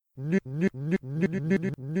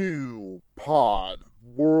New Pod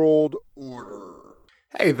World Order.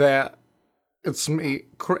 Hey there, it's me,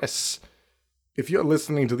 Chris. If you're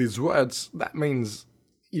listening to these words, that means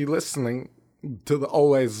you're listening to the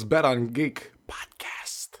Always Bet on Geek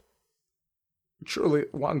podcast. Truly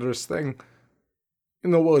wondrous thing.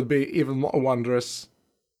 You know what would be even more wondrous?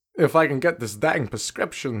 If I can get this dang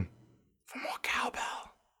prescription for more cowbell.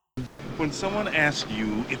 When someone asks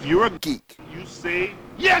you if you're a geek, you say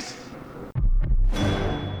yes!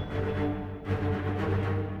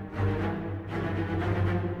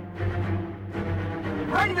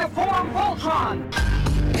 Ready to form Voltron!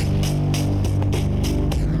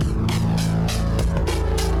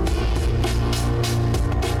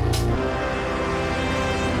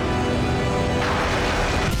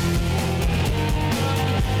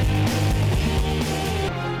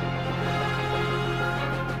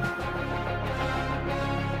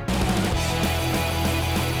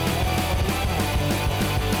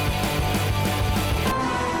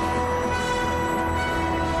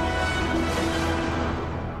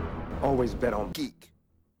 Always Bet on Geek.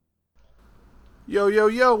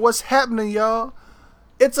 Yo, what's happening, y'all?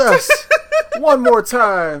 It's us. One more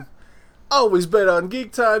time. Always Bet on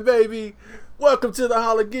Geek Time, baby. Welcome to the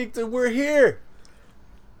Hall of Geekdom. We're here.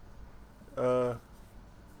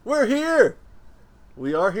 We're here.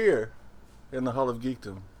 We are here in the Hall of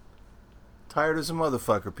Geekdom. Tired as a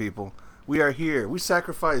motherfucker, people. We are here. We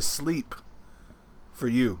sacrifice sleep for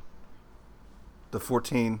you. The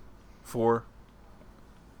 14-4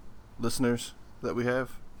 listeners that we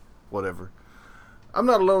have. Whatever. I'm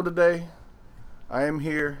not alone today. I am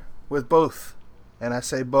here with both, and I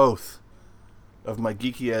say both, of my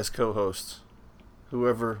geeky ass co-hosts.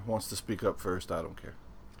 Whoever wants to speak up first, I don't care.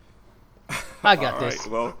 I got this. Right,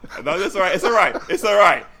 well, no, that's all right. It's all right. It's all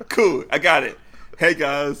right. Cool. I got it. Hey,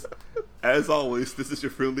 guys. As always, this is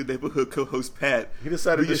your friendly neighborhood co-host, Pat. He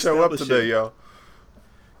decided to show up today, y'all.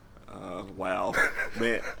 Wow.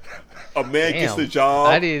 Man. A man gets Damn. the job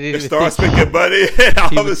I didn't even and starts think making money, and all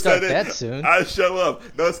of a would start sudden, that soon. I show up.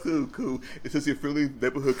 No, it's cool. This is your friendly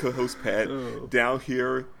neighborhood co-host, Pat, down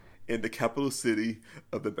here in the capital city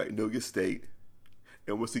of the Magnolia State.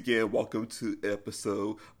 And once again, welcome to an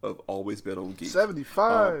episode of Always Bet on Geek.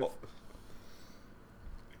 75.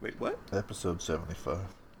 Wait, what? Episode 75.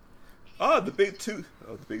 Oh, the big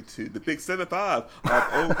 75.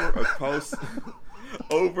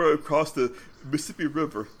 Over across the Mississippi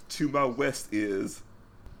River to my west is.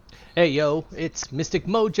 Hey, yo, it's Mystic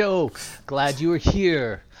Mojo. Glad you were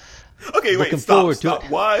here. Okay, Looking wait, stop. forward to it.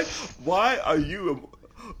 Why are you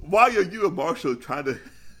and Marshall trying to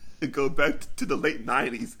go back to the late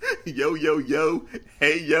 90s? Yo,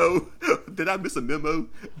 hey, yo. Did I miss a memo?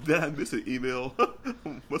 Did I miss an email?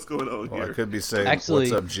 What's going on Well, here? I could be saying, Actually-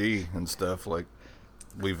 what's up, G, and stuff like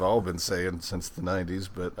we've all been saying since the 90s,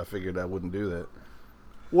 but I figured I wouldn't do that.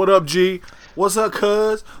 What up, G? What's up,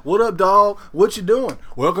 cuz? What up, dog? What you doing?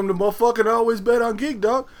 Welcome to motherfucking Always Bet on Geek,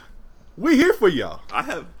 dog. We here for y'all. I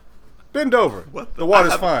have... Bend over. What the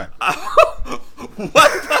water's fine.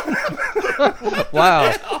 What?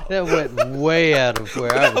 Wow, that went way out of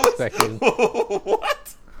where I was expecting.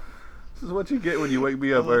 What? This is what you get when you wake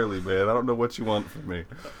me up early, man. I don't know what you want from me.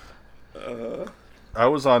 I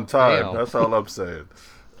was on time. Damn. That's all I'm saying.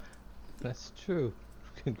 That's true.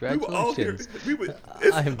 We were all here. Congratulations.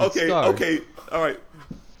 I'm starved. Okay, all right.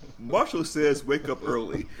 Marshall says wake up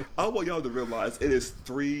early. I want y'all to realize it is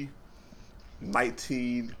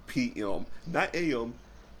 3:19 p.m. Not a.m.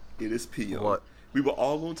 It is p.m. What? We were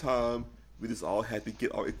all on time. We just all had to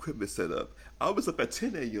get our equipment set up. I was up at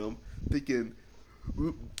 10 a.m. thinking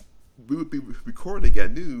we would be recording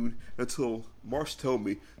at noon until Marsh told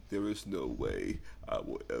me there is no way I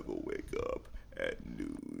will ever wake up at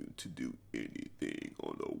noon to do anything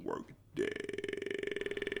on a work day.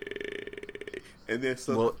 And then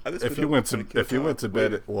so Well, I just if you went to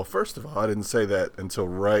bed, well, first of all, I didn't say that until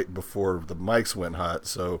right before the mics went hot.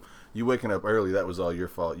 So you waking up early, that was all your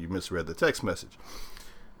fault. You misread the text message.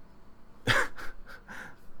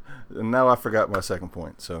 And now I forgot my second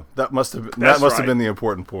point. So that must have been the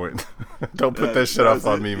important point. Don't put that shit off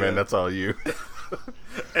on me, man. That's all you.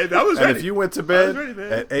 And I was ready. And if you went to bed ready,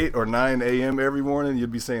 at 8 or 9 a.m. every morning,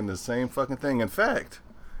 you'd be saying the same fucking thing. In fact,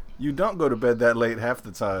 you don't go to bed that late half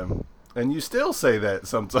the time, and you still say that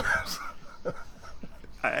sometimes.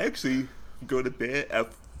 I actually go to bed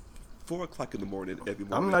at 4 o'clock in the morning every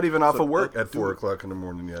morning. I'm not even off So of work I'm at 4 o'clock in the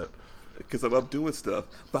morning yet. because I'm up doing stuff.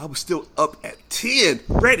 But I was still up at 10,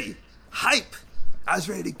 ready, hype. I was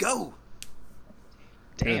ready to go.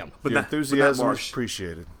 Damn. But Your not enthusiasm is Marsh.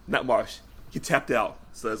 appreciated. Not Marsh. He tapped out,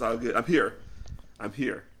 so it's all good. I'm here.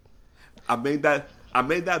 I made that I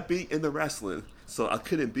may not be in the wrestling, so I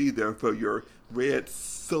couldn't be there for your Red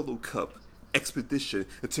Solo Cup expedition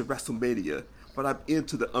into WrestleMania, but I'm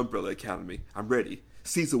into the Umbrella Academy. I'm ready.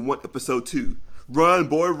 Season 1, Episode 2. Run,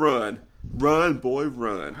 boy, run. Run, boy,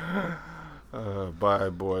 run. Bye,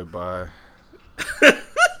 boy, bye.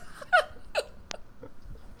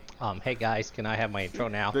 Hey guys, can I have my intro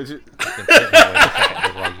now? Did you? I've been sitting here waiting for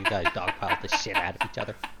it while you guys dogpile the shit out of each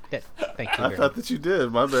other. Thank you I very thought much. that you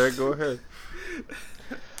did. My bad. Go ahead.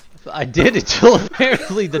 I did until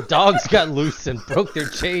apparently the dogs got loose and broke their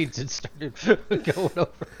chains and started going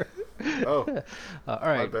over. Oh, All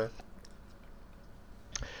my right. bad.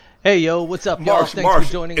 Hey yo, what's up, y'all? Marsh, Thanks Marsh,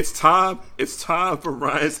 for joining. it's time for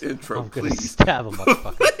Ryan's intro, I'm gonna please. stab a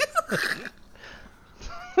motherfucker.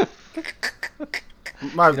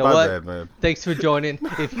 My You know my what? bad, man. Thanks for joining.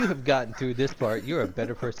 If you have gotten through this part, you're a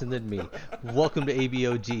better person than me. Welcome to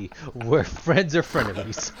ABOG, where friends are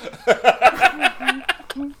frenemies.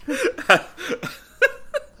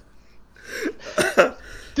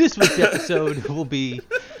 This week's episode will be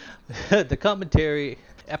the commentary,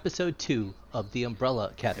 episode 2 of The Umbrella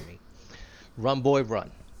Academy. Run, boy, run.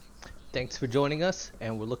 Thanks for joining us,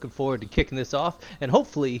 and we're looking forward to kicking this off, and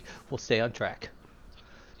hopefully we'll stay on track.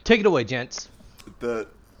 Take it away, gents. The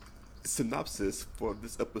synopsis for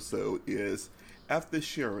this episode is: after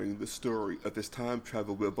sharing the story of his time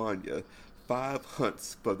travel with Vanya, 5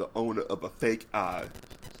 hunts for the owner of a fake eye,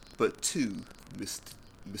 but 2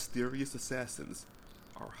 mysterious assassins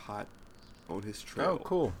are hot on his trail. Oh,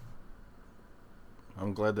 cool.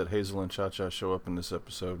 I'm glad that Hazel and Cha Cha show up in this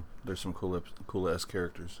episode. There's some cool ass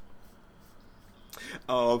characters.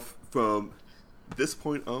 From this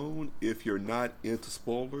point on, if you're not into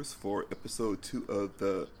spoilers for episode 2 of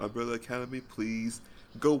the Umbrella Academy, please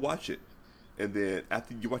go watch it. And then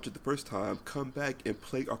after you watch it the first time, come back and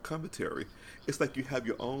play our commentary. It's like you have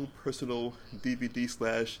your own personal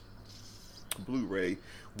DVD/Blu-ray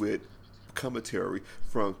with commentary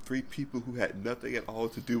from 3 people who had nothing at all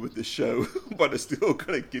to do with the show, but are still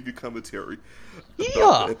going to give you commentary about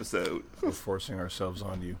Yeah. the episode. We're forcing ourselves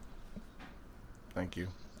on you. Thank you.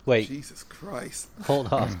 Wait, Jesus Christ.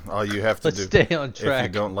 hold on. All you have to Let's do, stay on if you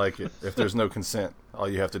track. don't like it, if there's no consent, all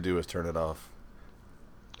you have to do is turn it off.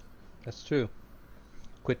 That's true.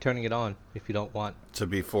 Quit turning it on if you don't want. To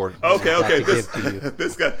be for Okay, Have okay. to give to you.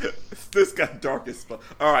 This got dark as fuck.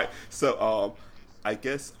 All right, so I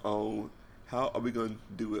guess how are we gonna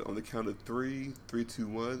do it on the count of 3, 3, 2,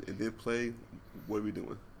 1, and then play? What are we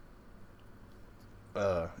doing?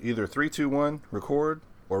 either 3, 2, 1, record,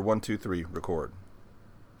 or 1, 2, 3, record.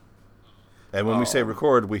 And when we say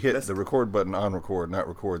record, we hit the record button on record, not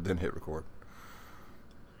record, then hit record.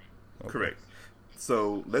 Okay. Correct.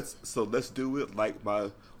 So let's do it like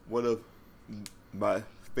one of my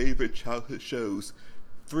favorite childhood shows.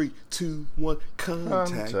 3, 2, 1.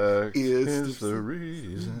 Contact is the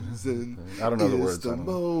reason. reason. I don't know the is words. The I don't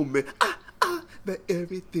know. moment that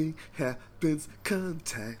everything happens.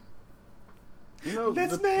 Contact. You know,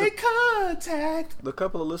 Let's make contact. the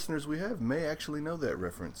couple of listeners we have may actually know that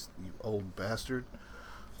reference. You old bastard.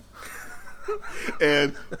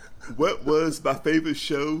 And what was my favorite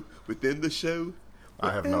show within the show?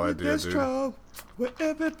 I have no idea, dude.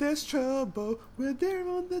 Wherever there's trouble, we're there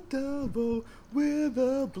on the double. We're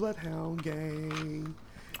the Bloodhound Gang.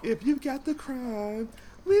 If you got the crime,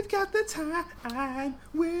 we've got the time.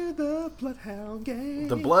 We're the Bloodhound Gang.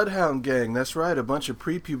 The Bloodhound Gang, that's right, a bunch of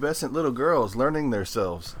prepubescent little girls learning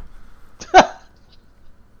themselves.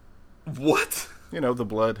 What? You know, the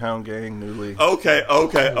Bloodhound Gang, newly. Okay.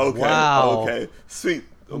 Wow. Okay. Sweet.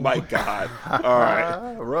 Oh my God. All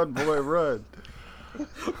right. Run, boy, run.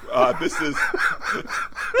 This is.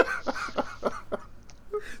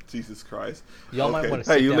 Jesus Christ. Y'all might Okay. want to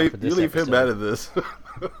sit Hey, you down for leave, this you leave him episode. out of this.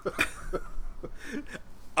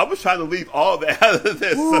 I was trying to leave all that out of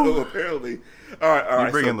this, so apparently. All right.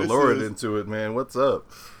 You're bringing so the this Lord is- into it, man. What's up?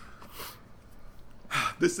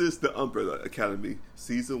 This is the Umbrella Academy,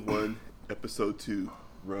 Season 1, Episode 2,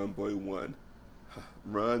 Run Boy 1.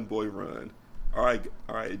 Run Boy Run. All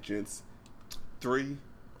right, gents. 3,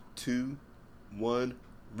 2, 1,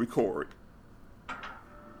 record.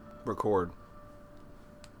 Record.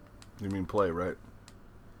 You mean play, right?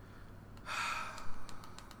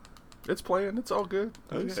 It's playing. It's all good.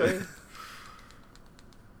 I'm just Okay. saying.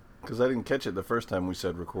 Because I didn't catch it the first time we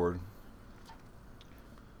said record.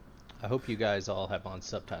 I hope you guys all have on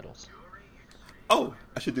subtitles. Oh,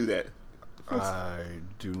 I should do that. I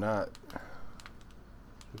do not.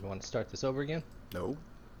 We want to start this over again? No.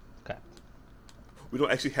 Okay. We don't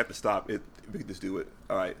actually have to stop it. We can just do it.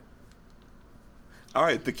 All right. All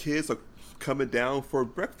right, the kids are coming down for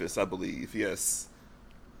breakfast, I believe. Yes.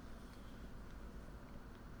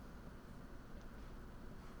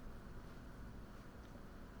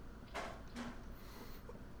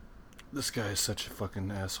 This guy is such a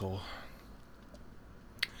fucking asshole.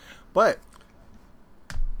 But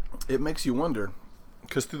it makes you wonder,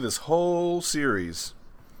 because through this whole series,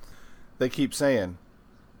 they keep saying,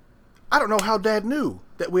 I don't know how Dad knew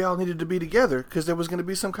that we all needed to be together because there was going to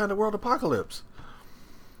be some kind of world apocalypse.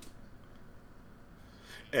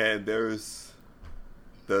 And there's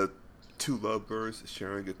the two lovebirds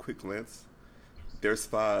sharing a quick glance. There's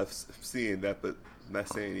Five seeing that but not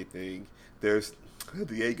saying anything. There's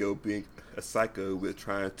Diego being a psycho with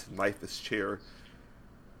trying to knife his chair.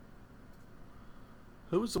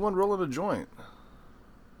 Who was the one rolling a joint?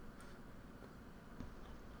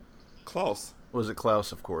 Klaus. Was it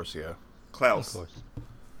Klaus? Of course, yeah. Klaus. Of course.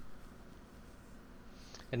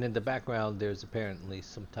 And in the background, there's apparently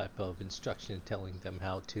some type of instruction telling them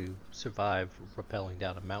how to survive rappelling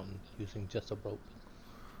down a mountain using just a rope.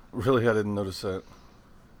 Really, I didn't notice that.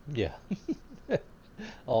 Yeah.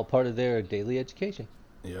 All part of their daily education.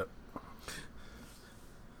 Yep.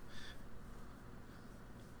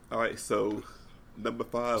 Alright, so number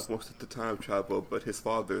 5 wants to time travel, but his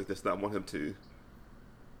father does not want him to.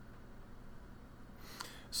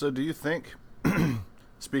 So do you think,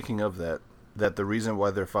 speaking of that the reason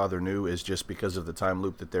why their father knew is just because of the time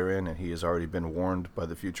loop that they're in and he has already been warned by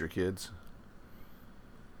the future kids?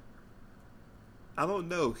 I don't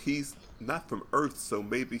know. He's not from Earth, so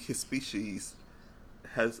maybe his species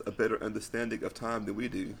has a better understanding of time than we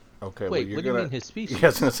do. Okay, Wait, well, what do you mean his species? Yeah, I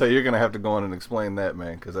was going to say, you're going to have to go on and explain that,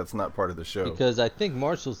 man, because that's not part of the show. Because I think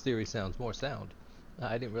Marshall's theory sounds more sound.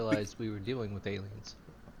 I didn't realize we were dealing with aliens.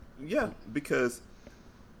 Yeah, because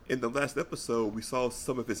in the last episode, we saw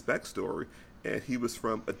some of his backstory, and he was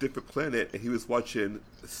from a different planet, and he was watching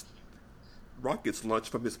rockets launch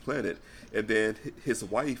from his planet, and then his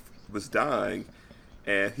wife was dying,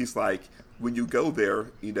 and he's like, when you go there,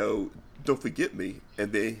 don't forget me.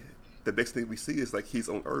 And then the next thing we see is like he's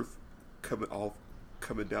on Earth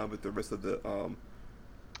coming down with the rest of the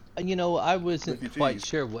I wasn't quite refugees.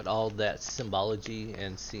 sure what all that symbology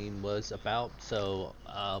and scene was about, so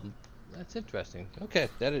that's interesting. Okay,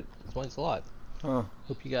 that explains a lot. Huh.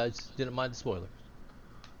 Hope you guys didn't mind the spoilers.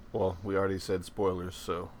 Well, we already said spoilers,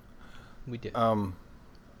 so... We did.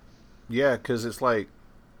 Yeah, because it's like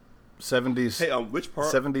 70s... Hey, which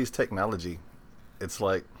part? 70s technology. It's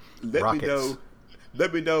like Let rockets.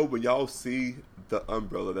 Let me know when y'all see the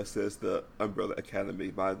umbrella that says the Umbrella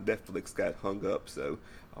Academy. My Netflix got hung up, so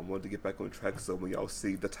I wanted to get back on track. So when y'all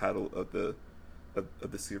see the title of the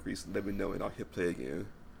series, let me know and I'll hit play again.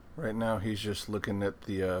 Right now, he's just looking at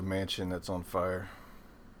the mansion that's on fire.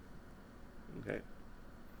 Okay.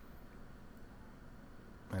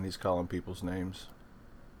 And he's calling people's names.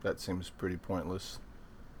 That seems pretty pointless.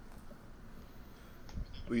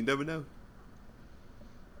 Well, you never know.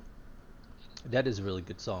 That is a really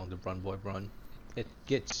good song, the Run Boy Run. It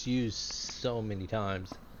gets used so many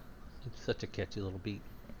times. It's such a catchy little beat.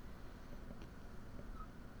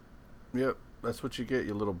 Yep, that's what you get,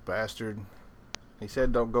 you little bastard. He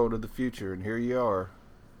said don't go to the future, and here you are.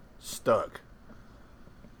 Stuck.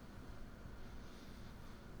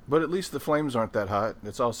 But at least the flames aren't that hot.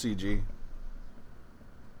 It's all CG.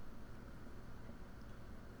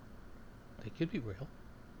 They could be real.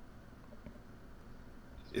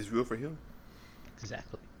 It's real for him.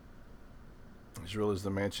 Exactly. As real as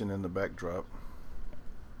the mansion in the backdrop.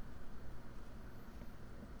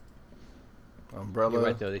 Umbrella You're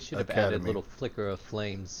right, though. They should have added Academy. little flicker of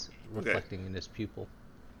flames reflecting in his pupil.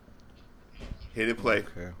 Hit and play.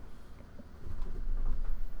 Okay.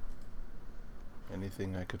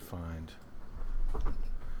 Anything I could find.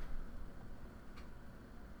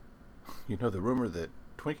 You know the rumor that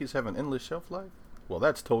Twinkies have an endless shelf life? Well,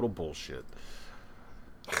 that's total bullshit.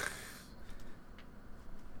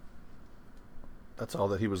 That's all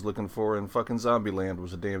that he was looking for in fucking Zombieland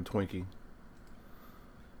was a damn Twinkie.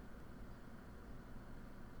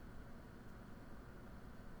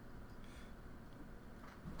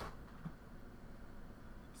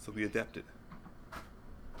 So we adapted.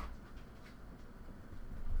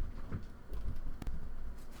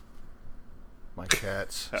 My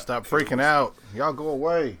cats. Stop freaking out. Y'all go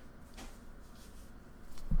away.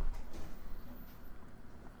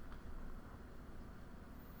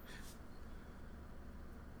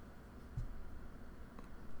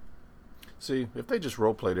 See, if they just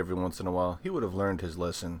roleplayed every once in a while, he would have learned his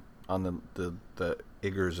lesson on the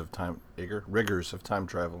rigors of time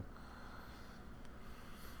travel.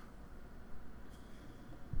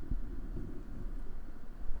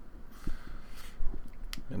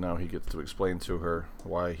 And now he gets to explain to her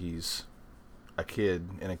why he's a kid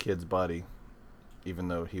in a kid's body, even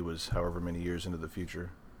though he was however many years into the future,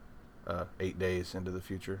 8 days into the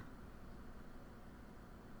future.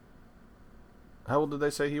 How old did they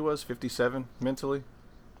say he was? 57 mentally?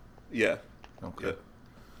 Yeah. Okay.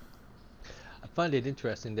 Yeah. I find it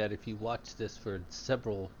interesting that if you watch this for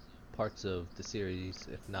several parts of the series,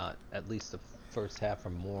 if not at least the first half or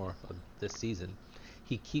more of this season,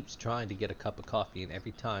 he keeps trying to get a cup of coffee, and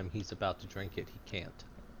every time he's about to drink it, he can't.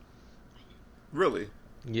 Really?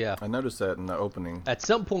 Yeah. I noticed that in the opening. At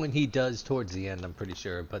some point he does towards the end, I'm pretty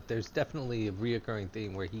sure, but there's definitely a reoccurring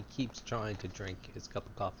theme where he keeps trying to drink his cup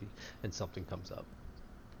of coffee and something comes up.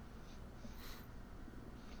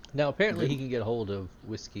 Now apparently he can get a hold of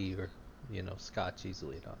whiskey or, scotch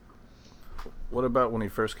easily enough. What about when he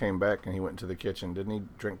first came back and he went to the kitchen? Didn't he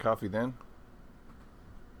drink coffee then?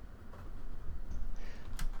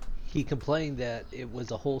 He complained that it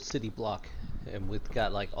was a whole city block and we've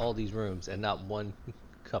got like all these rooms and not one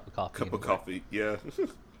cup of coffee. Cup of anywhere. coffee, yeah.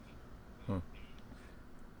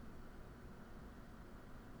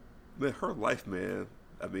 Man, her life, man.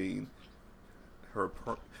 I mean, look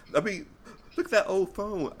at that old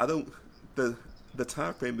phone. The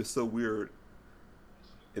time frame is so weird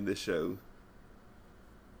in this show.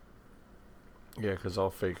 Yeah, because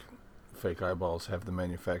all fake eyeballs have the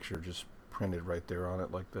manufacturer just printed right there on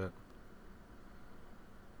it like that.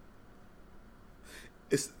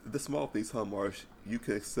 It's the small things, huh, Marsh? You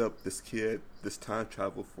can accept this time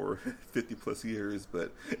travel for 50 plus years,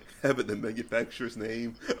 but having the manufacturer's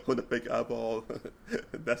name on the fake eyeball,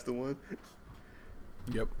 that's the one?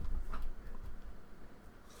 Yep.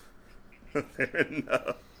 Fair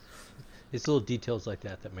enough. It's little details like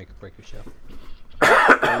that that make or break a show.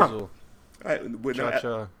 Hazel, All right, we're not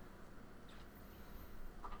Cha-cha.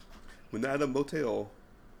 at a motel.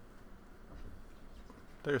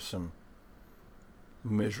 There's some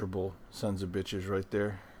miserable sons of bitches right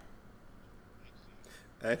there.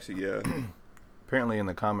 Actually, yeah. Apparently in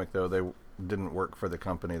the comic, though, they didn't work for the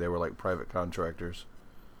company. They were like private contractors.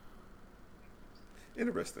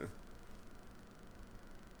 Interesting.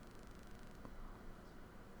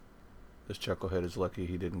 This chucklehead is lucky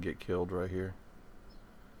he didn't get killed right here.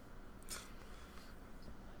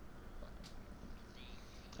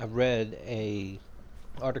 I read a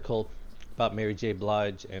article about Mary J.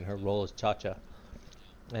 Blige and her role as Cha-Cha,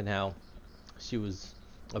 and how she was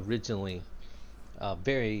originally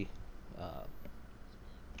very,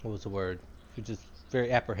 what was the word? She was just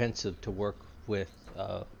very apprehensive to work with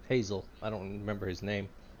Hazel. I don't remember his name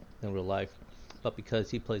in real life, but because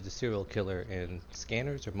he plays a serial killer in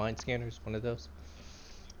Scanners or Mind Scanners, one of those.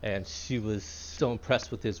 And she was so impressed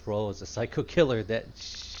with his role as a psycho killer that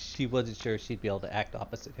she wasn't sure she'd be able to act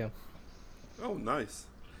opposite him. Oh, nice.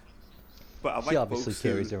 But I like She obviously folks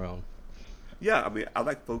carries who, her own. Yeah, I mean, I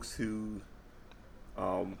like folks who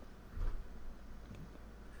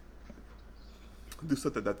do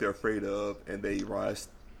something that they're afraid of and they rise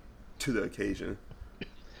to the occasion.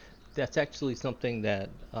 That's actually something that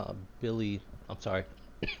I'm sorry.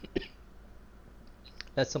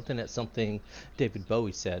 That's something David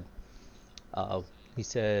Bowie said. He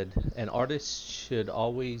said, an artist should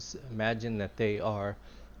always imagine that they are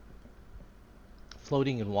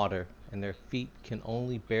floating in water and their feet can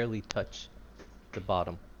only barely touch the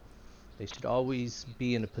bottom. They should always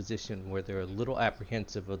be in a position where they're a little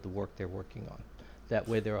apprehensive of the work they're working on. That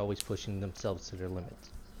way they're always pushing themselves to their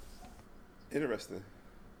limits. Interesting.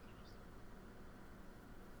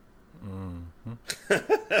 Mm-hmm.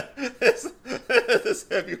 This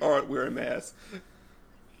heavy heart wearing mask.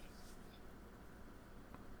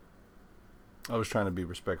 I was trying to be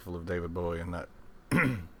respectful of David Bowie and not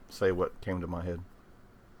say what came to my head.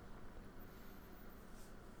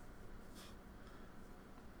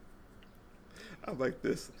 I like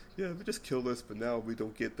this. Yeah, we just killed us, but now we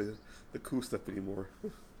don't get the cool stuff anymore.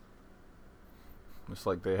 It's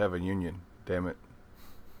like they have a union. Damn it.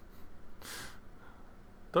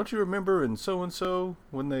 Don't you remember in so-and-so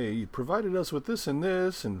when they provided us with this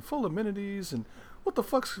and full amenities and what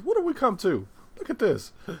do we come to? Look at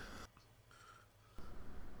this.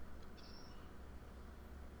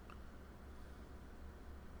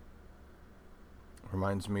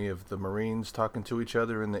 Reminds me of the Marines talking to each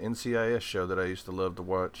other in the NCIS show that I used to love to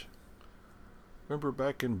watch. Remember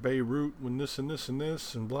back in Beirut when this and this and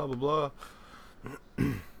this and blah, blah, blah.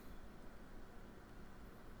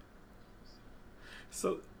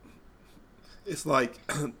 So it's like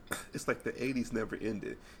the 80s never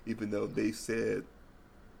ended, even though they said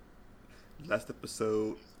last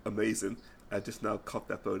episode amazing. I just now caught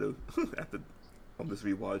that photo on this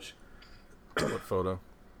rewatch What photo?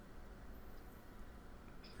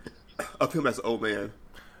 of him as an old man.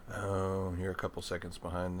 Oh, you're a couple seconds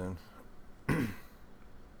behind then.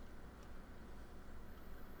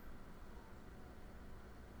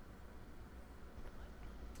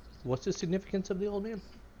 What's the significance of the old man?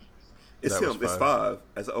 It's That was him. It's 5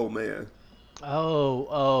 as an old man.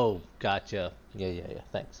 Oh, gotcha. Yeah.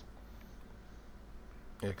 Thanks.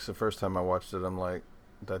 Yeah, 'cause the first time I watched it, I'm like,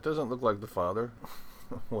 that doesn't look like the father.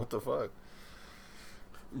 What the fuck?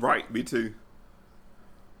 Right, me too.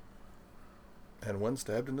 And one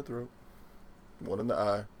stabbed in the throat, one in the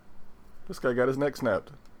eye. This guy got his neck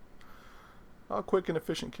snapped. All quick and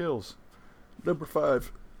efficient kills. Number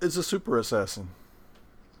 5 is a super assassin.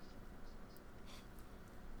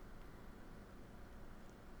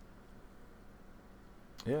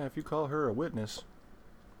 Yeah, if you call her a witness.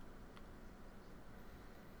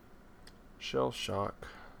 Shell shock.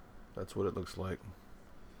 That's what it looks like.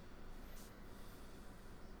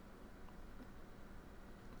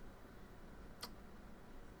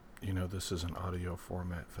 You know, this is an audio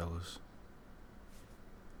format, fellas.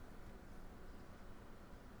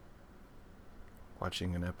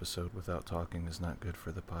 Watching an episode without talking is not good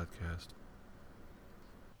for the podcast.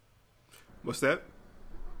 What's that?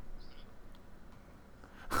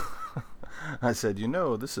 I said, you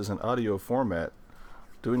know, this is an audio format.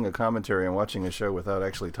 Doing a commentary and watching a show without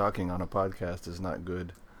actually talking on a podcast is not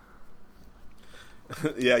good.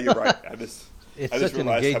 Yeah, you're right. It's I just such an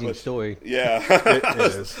realized how engaging much- story. Yeah. It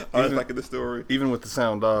is. I was liking the story. Even with the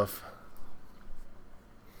sound off.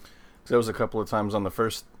 'Cause there was a couple of times on the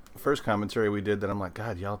first commentary we did that I'm like,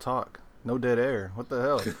 God, y'all talk. No dead air. What the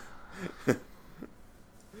hell?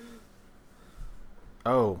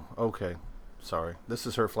 Oh, okay. Sorry. This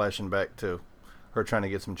is her flashing back to her trying to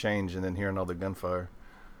get some change and then hearing all the gunfire.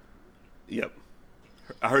 Yep.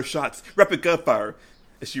 I heard shots. Rapid gunfire.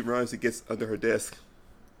 And she runs and gets under her desk.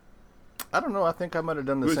 I don't know. I think I might have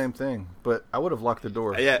done the Who's- same thing, but I would have locked the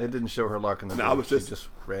door. Yeah. It didn't show her locking the No, door. I was She just- just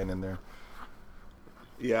ran in there.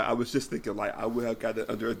 Yeah, I was just thinking, like, I would have got it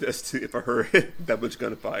under a desk too if I heard that much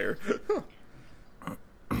gunfire.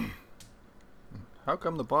 How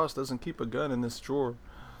come the boss doesn't keep a gun in this drawer?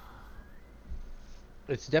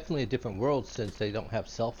 It's definitely a different world since they don't have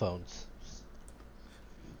cell phones.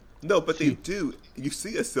 No, but they do. You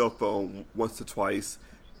see a cell phone once or twice.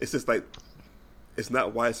 It's just like, it's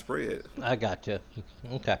not widespread. I gotcha.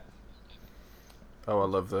 Okay. Oh, I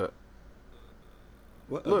love that.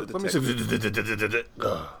 What Look, other let me detective? see.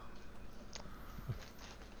 Ugh.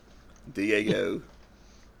 Diego.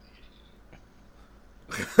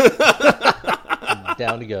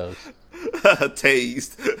 Down he goes.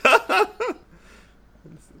 Tased.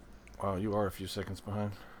 Wow, you are a few seconds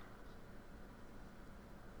behind.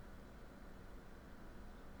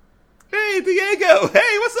 Hey, Diego.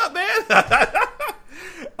 Hey, what's up, man?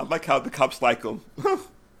 I like how the cops like him.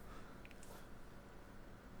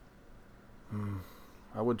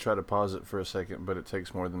 I would try to pause it for a second, but it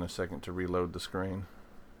takes more than a second to reload the screen.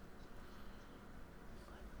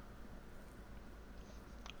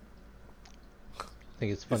 I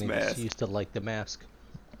think it's funny that mask. she used to like the mask.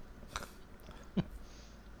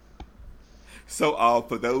 So,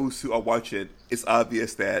 for those who are watching, it's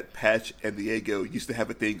obvious that Patch and Diego used to have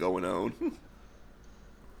a thing going on.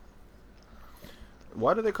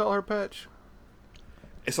 Why do they call her Patch?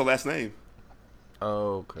 It's her last name.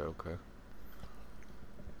 Oh, okay.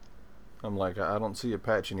 I'm like, I don't see a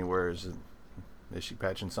patch anywhere. Is she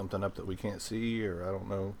patching something up that we can't see, or I don't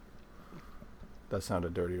know? That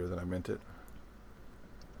sounded dirtier than I meant it.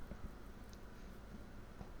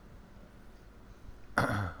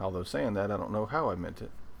 Although saying that, I don't know how I meant it.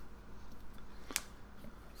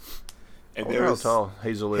 And I wonder how there's tall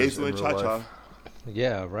Hazel is Hazel in and real Cha-Cha. life.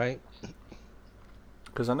 Yeah, right?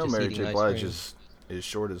 Because I know Just Mary eating J. ice Blige cream. is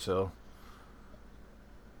short as hell.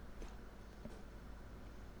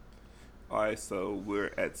 Alright, so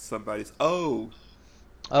we're at somebody's... Oh!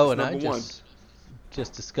 Oh, That's and I number one.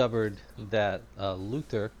 just discovered that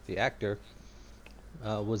Luther, the actor,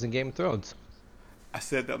 was in Game of Thrones. I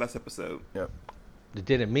said that last episode. Yep. It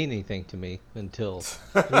didn't mean anything to me until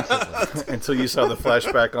recently. Until you saw the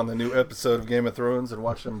flashback on the new episode of Game of Thrones and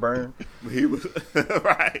watched them burn. He was...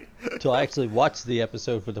 right. Until I actually watched the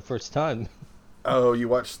episode for the first time. Oh, you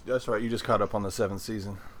watched... That's right. You just caught up on the 7th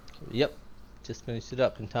season. Yep. Just finished it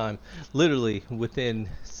up in time. Literally within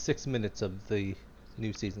 6 minutes of the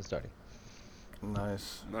new season starting.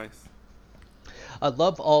 Nice. Nice. I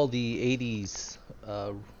love all the 80s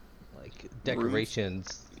like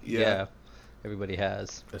decorations. Yeah. Everybody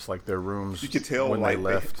has. It's like their rooms You could tell when like they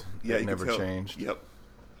left. Yeah, it you never could tell. changed. Yep.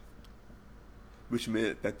 Which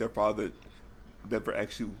meant that their father never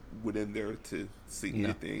actually went in there to see No.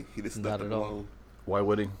 anything. He just Not left them at all. alone. Why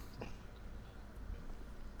would he?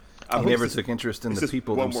 I He hope never it's took interest in it's the just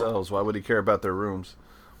people one more- themselves. Why would he care about their rooms?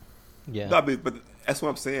 Yeah. No, but that's what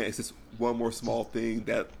I'm saying. It's just one more small thing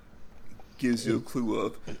that gives you a clue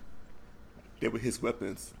of they were his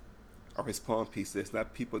weapons or his pawn pieces,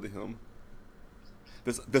 not people to him.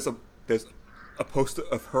 There's a poster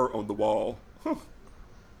of her on the wall. Huh.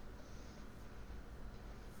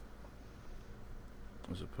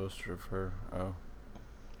 There's a poster of her. Oh.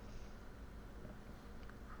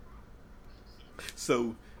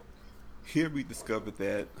 So here we discovered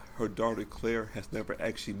that her daughter Claire has never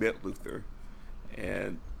actually met Luther,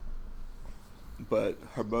 but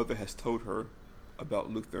her mother has told her about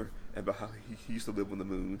Luther and about how he used to live on the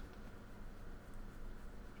moon,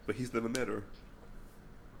 but he's never met her.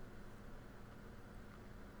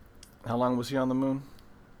 How long was he on the moon?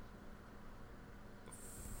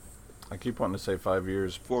 I keep wanting to say 5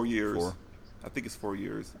 years. 4 years. 4. I think it's 4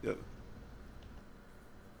 years. Yep.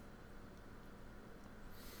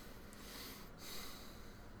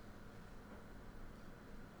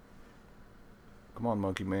 Come on,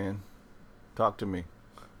 monkey man. Talk to me.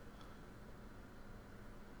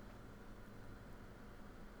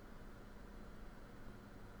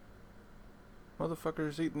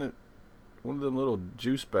 Motherfucker's eating it. One of them little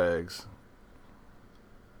juice bags.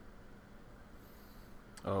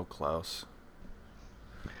 Oh, Klaus.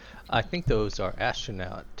 I think those are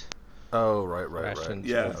astronaut Oh, right. rations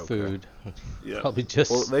Yeah. for food. Yeah. Probably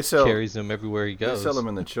just Well, they sell- carries them everywhere he They goes. sell them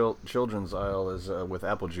in the children's aisle as with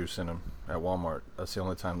apple juice in them at Walmart. That's the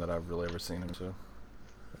only time that I've really ever seen them. So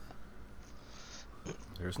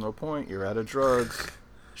there's no point. You're out of drugs.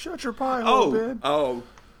 Shut your pie hole, Ben. Oh.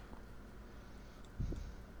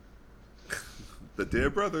 The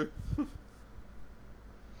dead brother.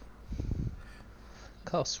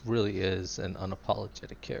 Klaus really is an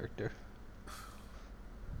unapologetic character.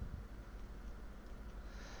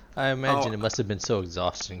 I imagine Oh. it must have been so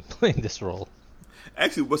exhausting playing this role.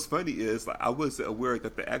 Actually, what's funny is I wasn't aware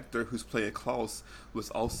that the actor who's playing Klaus was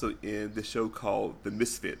also in the show called The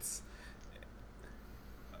Misfits,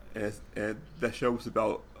 and that show was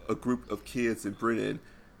about a group of kids in Britain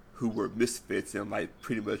who were misfits and like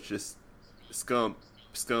pretty much just scum,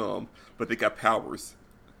 but they got powers,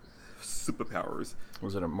 superpowers.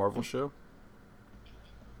 Was it a Marvel show?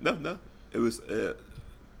 No, it was a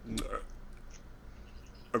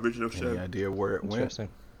original show. Any idea where it went? Interesting.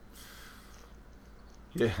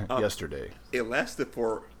 Yeah, yesterday. It lasted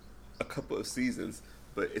for a couple of seasons,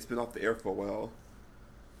 but it's been off the air for a while.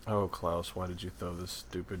 Oh, Klaus, why did you throw this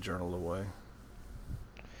stupid journal away?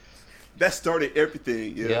 That started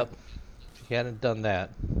everything. Yeah. Yep. If he hadn't done that,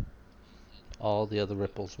 all the other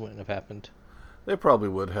ripples wouldn't have happened. They probably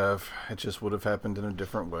would have. It just would have happened in a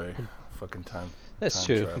different way. Fucking time. That's time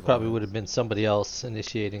true. travel. He probably would have been somebody else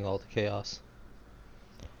initiating all the chaos.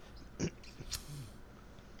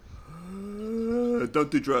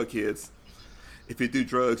 Don't do drug, kids. If you do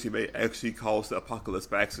drugs, you may actually cause the apocalypse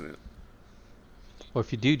by accident. Or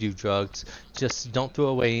if you do drugs, just don't throw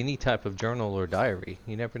away any type of journal or diary.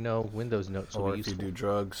 You never know when those notes will Or be if you useful do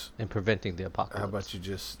drugs, in preventing the apocalypse. how about you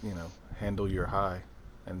just, handle your high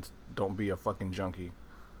and don't be a fucking junkie.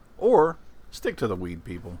 Or stick to the weed,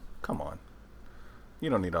 people. Come on. You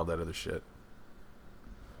don't need all that other shit.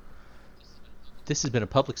 This has been a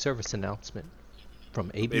public service announcement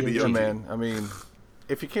from ABM. Maybe Yeah, Junkie. man. I mean,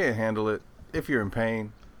 if you can't handle it, if you're in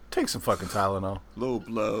pain, take some fucking Tylenol. Low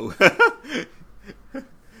blow.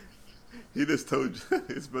 He just told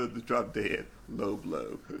his brother to drop dead. Low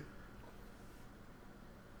blow.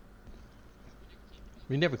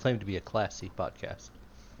 We never claimed to be a classy podcast.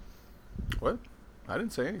 What? I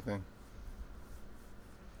didn't say anything.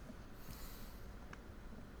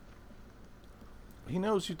 He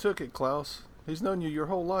knows you took it, Klaus. He's known you your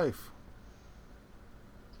whole life.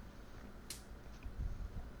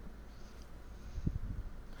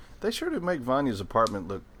 They sure do make Vanya's apartment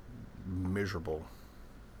look miserable.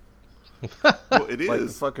 Well, it Like the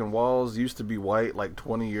is. fucking walls used to be white like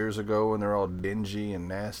 20 years ago, and they're all dingy and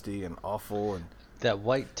nasty and awful and That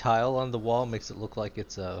white tile on the wall makes it look like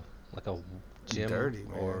it's a gym Dirty,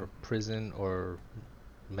 or man. prison or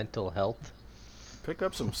mental health. pick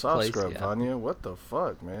up some soft Place, scrub, yeah. Vanya. What the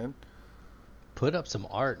fuck, man? Put up some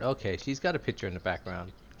art. Okay, she's got a picture in the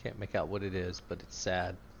background. Can't make out what it is, but it's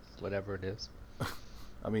sad. Whatever it is.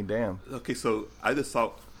 I mean, damn. Okay, so I just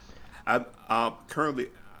saw. I'm currently.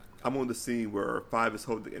 I'm on the scene where Five is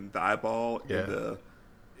holding in the eyeball Yeah.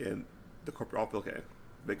 in the corporate office. Okay,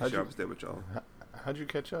 making How'd sure I you- was there with y'all. How'd you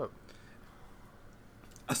catch up?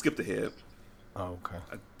 I skipped ahead. Oh, okay.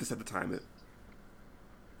 I just had to time it.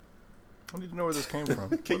 I need to know where this came from.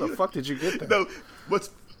 Where Can the you- fuck did you get that? No,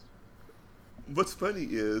 what's funny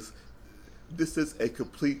is this is a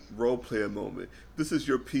complete role player moment. This is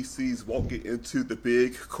your PCs walking into the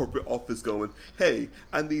big corporate office going, "Hey,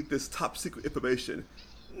 I need this top secret information."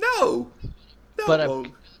 No, But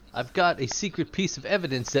I've got a secret piece of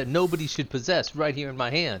evidence that nobody should possess right here in my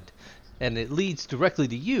hand, and it leads directly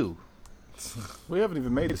to you. We haven't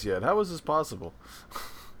even made this yet. How is this possible?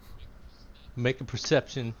 Make a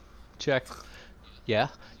perception check. Yeah,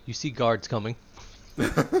 you see guards coming.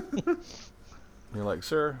 You're like,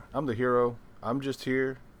 sir, I'm the hero. I'm just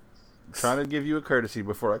here trying to give you a courtesy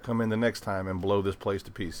before I come in the next time and blow this place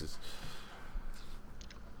to pieces.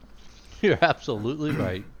 You're absolutely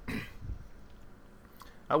right.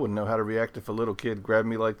 I wouldn't know how to react if a little kid grabbed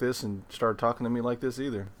me like this and started talking to me like this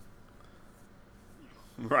either.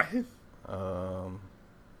 Right.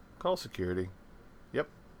 Call security. Yep.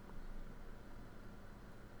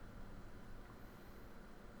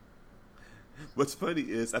 What's funny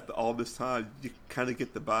is, after all this time, you kind of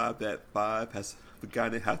get the vibe that Five has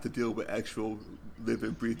forgotten how to deal with actual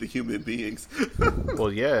living, breathing human beings.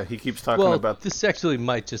 Well, yeah, he keeps talking Well, about this actually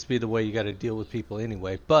might just be the way you got to deal with people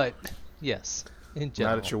anyway. But yes, in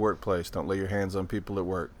general. not at your workplace. Don't lay your hands on people at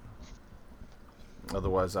work.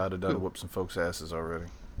 Otherwise, I'd have done whoop some folks' asses already.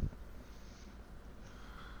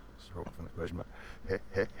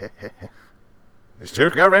 It's true,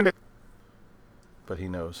 Randy. But he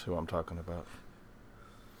knows who I'm talking about.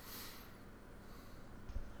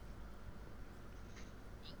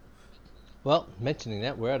 Well, mentioning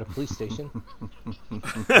that, we're at a police station.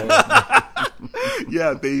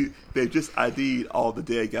 Yeah, they just ID'd all the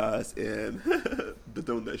dead guys in the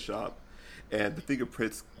donut shop, and the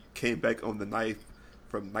fingerprints came back on the knife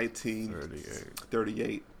from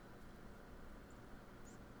 1938.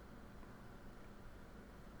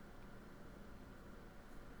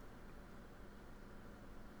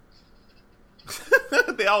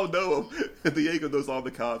 They all know him. Diego knows all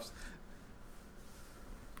the cops.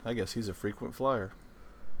 I guess he's a frequent flyer.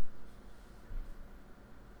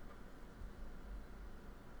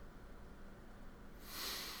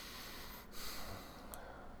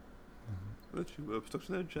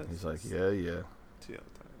 He's like, yeah.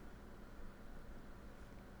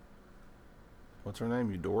 What's her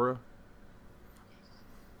name? Eudora?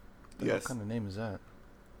 Yes. What kind of name is that?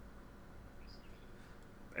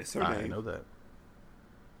 That's her I name. know that.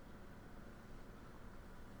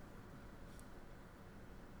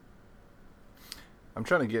 I'm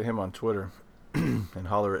trying to get him on Twitter and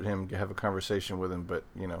holler at him, have a conversation with him, but,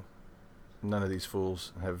 you know, none of these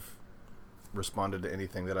fools have responded to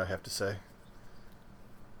anything that I have to say.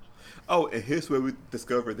 Oh, and here's where we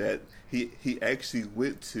discovered that he actually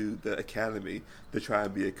went to the academy to try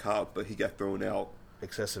and be a cop, but he got thrown out.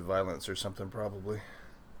 Excessive violence or something, probably.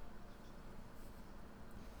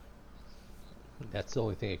 That's the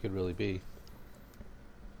only thing it could really be.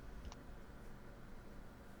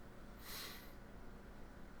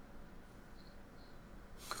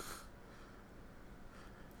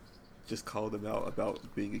 Just called him out about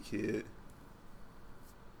being a kid,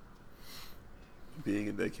 being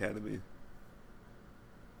in the academy.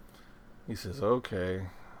 He says, okay,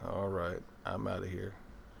 all right, I'm out of here.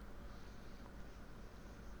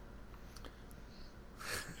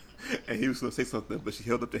 And he was going to say something, but she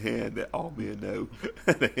held up the hand that all men know.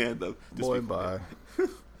 The hand of just Boy, be bye.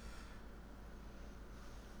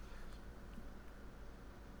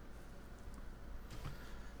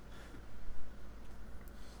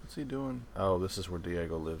 What's he doing? Oh, this is where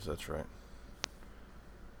Diego lives, that's right.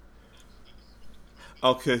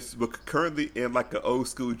 Okay, so we're currently in like an old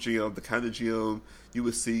school gym, the kind of gym you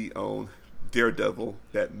would see on Daredevil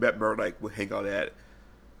that Matt Murdock would hang out at.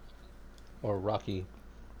 Or Rocky.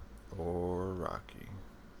 Or Rocky.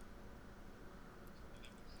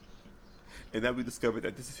 And now we discovered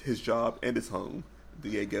that this is his job and his home,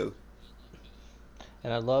 Diego.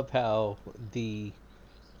 And I love how the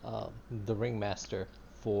ringmaster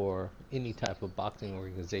for any type of boxing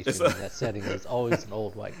organization in that setting is always an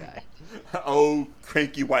old white guy. Old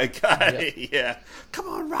cranky white guy. Yep. Yeah. Come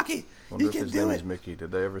on, Rocky. Wonder You if can his do name it. is Mickey.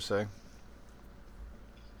 Did they ever say?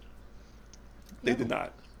 They did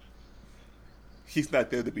not. He's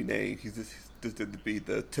not there to be named. He's just there to be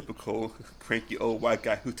the typical cranky old white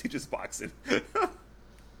guy who teaches boxing.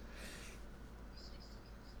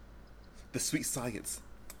 The sweet science.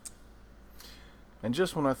 And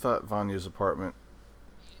just when I thought Vanya's apartment,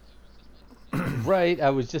 Right, I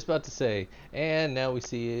was just about to say. And now we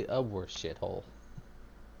see a worse shithole.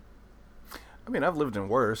 I mean, I've lived in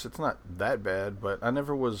worse. It's not that bad, but I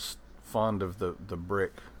never was fond of the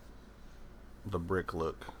brick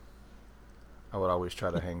look. I would always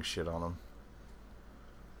try to hang shit on them.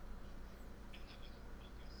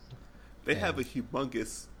 They have a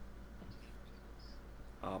humongous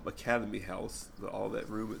academy house, all that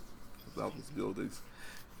room, all those buildings.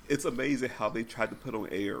 It's amazing how they tried to put on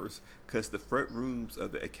airs, because the front rooms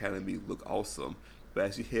of the academy look awesome, But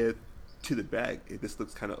as you head to the back, it just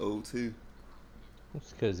looks kind of old too.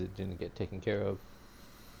 It's because it didn't get taken care of.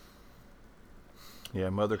 Yeah,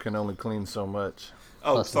 mother can only clean so much.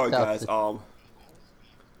 Oh, Plus, sorry without guys. the-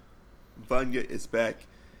 Vanya is back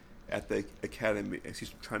at the academy, and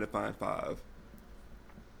she's trying to find Five.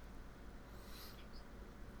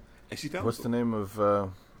 And she found What's the them. name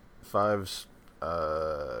of Five's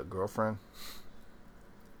girlfriend?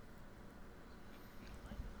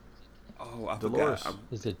 Oh, I Dolores. forgot.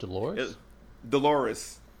 Is it Dolores?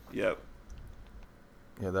 Dolores. Yep.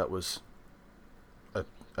 Yeah, that was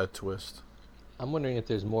a twist. I'm wondering if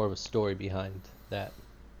there's more of a story behind that.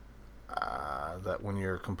 That when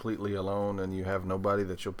you're completely alone and you have nobody,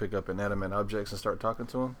 that you'll pick up inanimate objects and start talking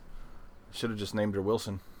to them. Should have just named her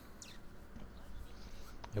Wilson.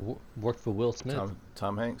 It worked for Will Smith.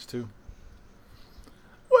 Tom Hanks too.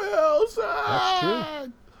 Wilson. That's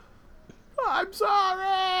true. I'm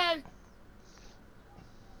sorry.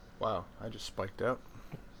 Wow, I just spiked out.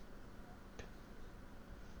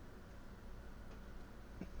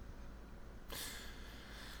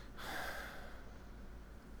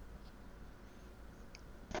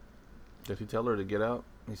 Did he tell her to get out?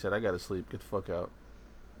 He said, I gotta sleep. Get the fuck out.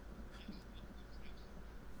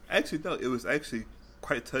 Actually, no. It was actually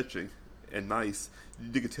quite touching and nice.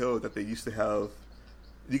 You could tell that they used to have.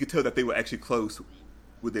 You could tell that they were actually close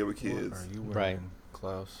when they were kids. What are you Right. wearing,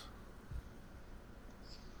 Klaus?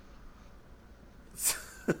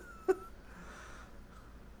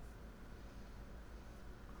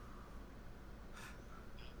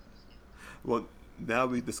 Well, now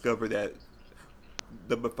we discover that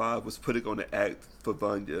number 5 was putting on the act for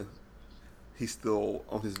Vanya. He's still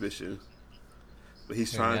on his mission. But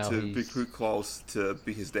he's And trying now to he's- recruit Klaus to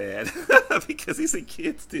be his dad because he's a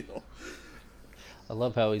kid still. I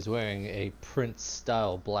love how he's wearing a Prince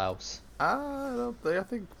style blouse. I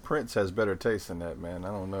think Prince has better taste than that, man. I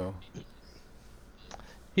don't know.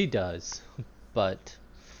 He does, but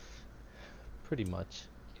pretty much.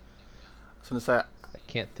 I was gonna say, I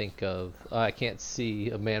can't think of. I can't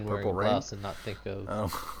see a man wearing a Purple Rain? blouse and not think of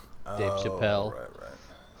Dave oh, Chappelle.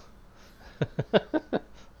 Right.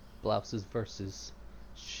 Blouses versus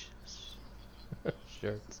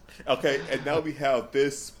shirts. Okay, and now we have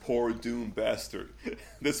this poor doomed bastard,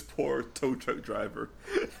 this poor tow truck driver,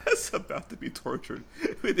 that's about to be tortured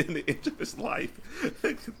within the inch of his life.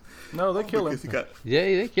 No, they kill him. Because he got, Yeah,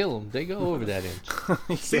 they kill him. They go over that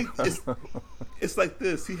inch. see, it's like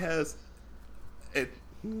this. He has an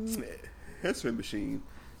answering machine.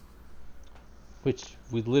 Which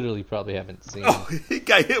we literally probably haven't seen. Oh, he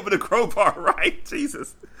got hit with a crowbar, right?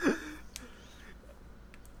 Jesus.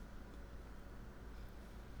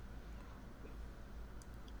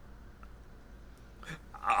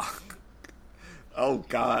 Oh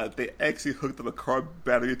God! They actually hooked up a car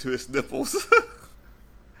battery to his nipples.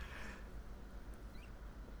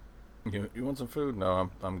 You want some food? No,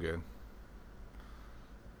 I'm good.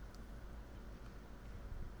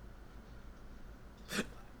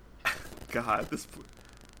 God,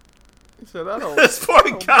 He said, I don't. this poor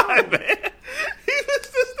guy, man. He was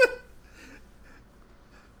just.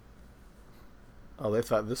 Oh, they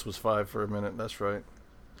thought this was 5 for a minute. That's right.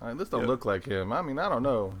 All right, this don't Yep. look like him. I mean, I don't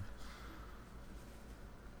know.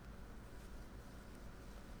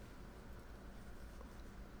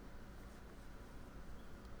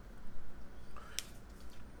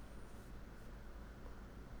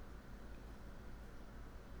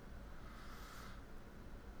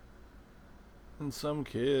 And some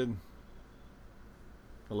kid.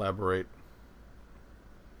 Elaborate.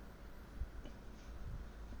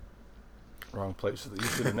 Wrong place. You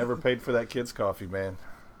should have never paid for that kid's coffee, man.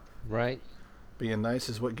 Right? Being nice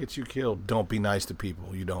is what gets you killed. Don't be nice to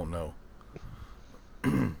people you don't know.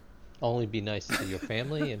 Only be nice to your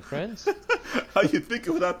family and friends. How you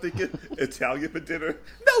thinking when I'm thinking Italian for dinner?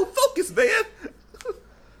 No, focus, man.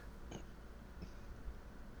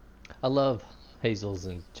 I love Hazel's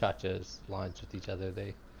and Cha-Cha's lines with each other.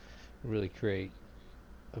 They really create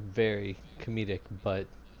a very comedic but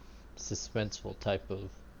suspenseful type of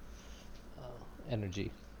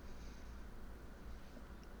energy.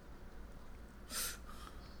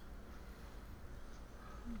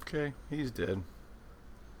 Okay, he's dead.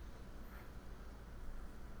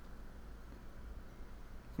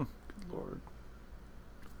 Good Lord.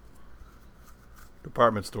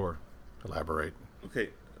 Department store. Elaborate. Okay,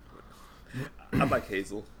 I like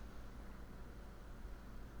Hazel.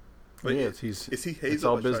 But Yeah, is he Hazel? It's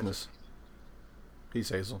all or Cha-Cha? business. He's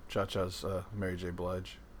Hazel. Cha-Cha's Mary J.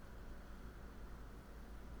 Blige.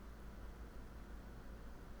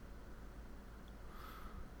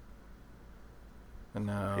 And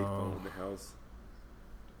Payphone now in the house.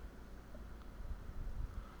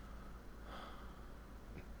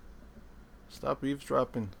 Stop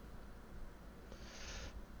eavesdropping.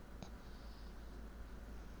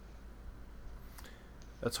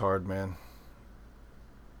 That's hard, man.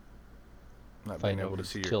 Not Fighting being able over to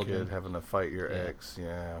see your children. kid, having to fight your Yeah. ex.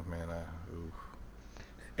 Yeah, man. Ooh.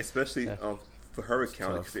 Especially for her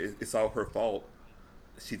account, tough. 'cause it's all her fault.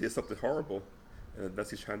 She did something horrible, and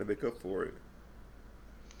that's she's trying to make up for it.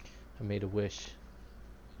 I made a wish.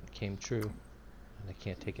 It came true, and I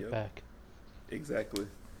can't take it Yep. back. Exactly.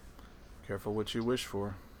 Careful what you wish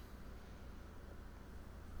for.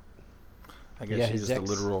 I guess Yeah, she's his just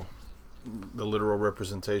ex- the literal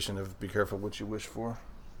representation of be careful what you wish for.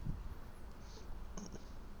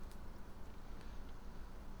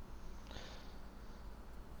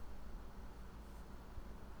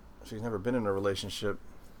 She's never been in a relationship.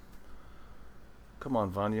 Come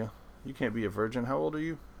on, Vanya. You can't be a virgin. How old are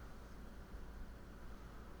you?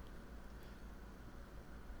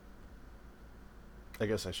 I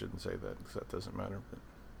guess I shouldn't say that because that doesn't matter.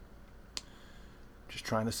 But just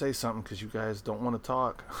trying to say something because you guys don't want to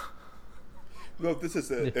talk. No, this is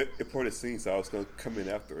a important scene, so I was going to come in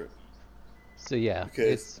after it. So yeah, Because-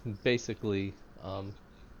 it's basically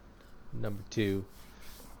number 2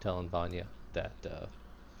 telling Vanya that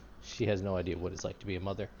she has no idea what it's like to be a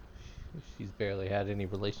mother. She's barely had any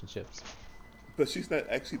relationships. But she's not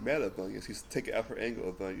actually mad at Vanya. She's taking out her anger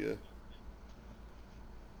of Vanya.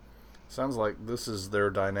 Sounds like this is their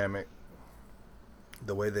dynamic,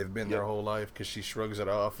 the way they've been their Yep. whole life, because she shrugs it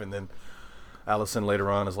off, and then Allison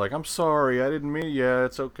later on is like, I'm sorry, I didn't mean, yeah,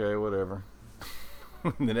 it's okay, whatever.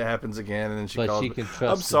 And then it happens again, and then she But calls she me, can trust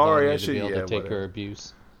I'm sorry, Vanya I to should, be able yeah, to take whatever. her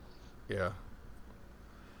abuse. Yeah.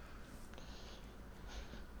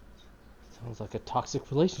 Sounds like a toxic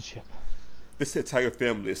relationship. This entire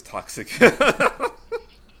family is toxic. It's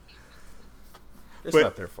But-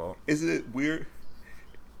 not their fault. Isn't it weird?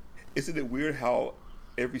 Isn't it weird how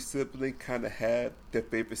every sibling kind of had their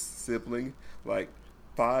favorite sibling? Like,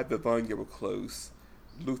 Five and Vanya were close.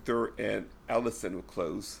 Luther and Allison were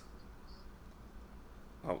close.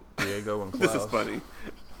 Oh, Diego and this Klaus. is funny.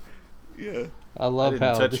 Yeah. I love didn't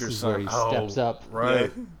how touch this your is where son. he Oh, steps up.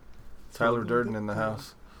 Right. Yeah. Tyler Durden in the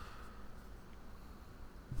house.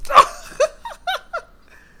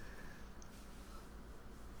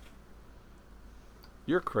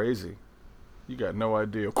 You're crazy. You got no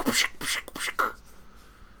idea.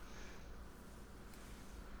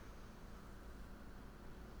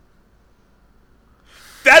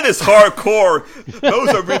 That is hardcore. Those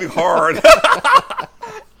are really hard.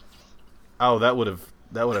 Oh, that would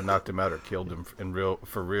have knocked him out or killed him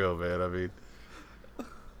for real, man. I mean,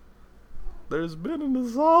 there's been an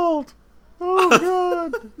assault. Oh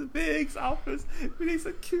God. The Big's office. We need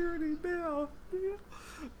security now. Yeah.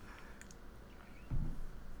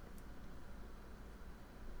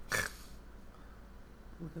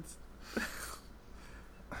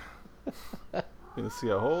 Gonna see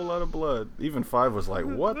a whole lot of blood. Even Five was like,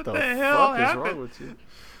 "What the hell fuck is happened?" wrong with you?"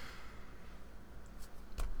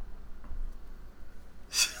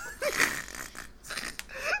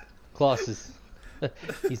 Klaus is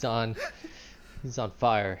he's on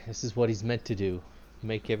fire. This is what he's meant to do.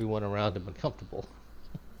 Make everyone around him uncomfortable.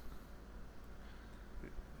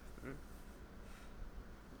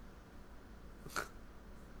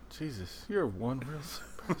 Jesus, you're one real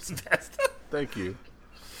Thank you.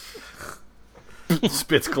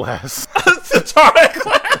 Spits glass.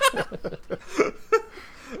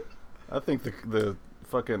 I think the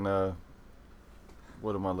fucking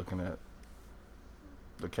what am I looking at?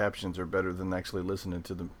 The captions are better than actually listening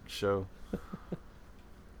to the show.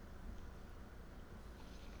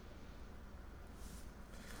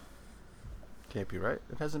 Can't be right.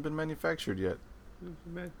 It hasn't been manufactured yet.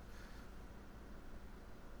 Man.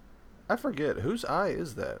 I forget whose eye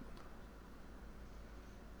is that.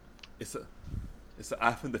 It's an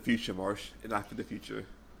eye from the future, Marsh. An eye from the future.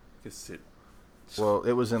 Just sit. Well,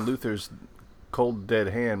 it was in Luther's cold dead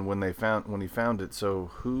hand when he found it.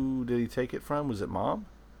 So who did he take it from? Was it Mom?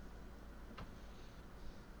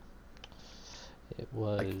 It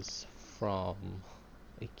was from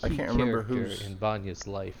a I key can't remember character who's- in Vanya's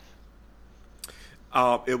life.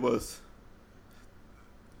 It was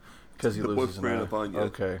Because he The loses an boyfriend eye. of Vanya.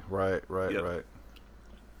 Okay, right, Yep. right.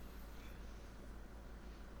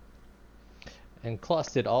 And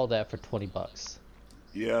Klaus did all that for $20.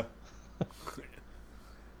 yeah.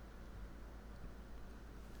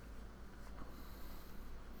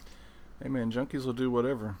 Hey man, junkies will do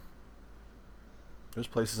whatever. There's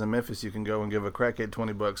places in Memphis you can go and give a crackhead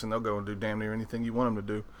 $20 and they'll go and do damn near anything you want them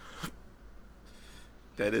to do.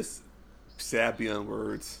 That is sad beyond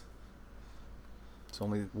words. It's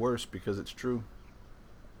only worse because it's true.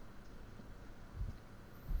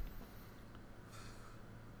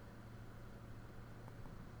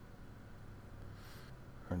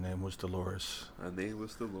 name was Dolores. My name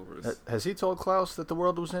was Dolores. Has he told Klaus that the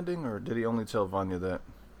world was ending, or did he only tell Vanya that?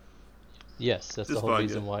 Yes, that's Just the whole Vanya.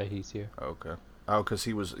 reason why he's here. Okay. Oh, because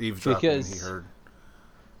he was eavesdropping and he Because- heard.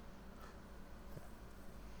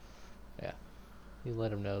 Yeah. He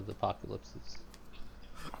let him know the apocalypse is...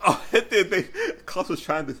 Oh, and then Klaus was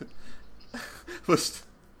trying to was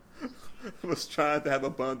trying to have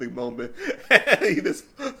a bonding moment, and he just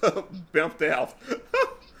bumped out.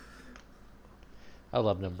 I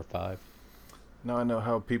love number 5. Now I know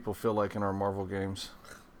how people feel like in our Marvel games.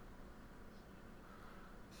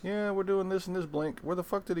 Yeah, we're doing this and this blink. Where the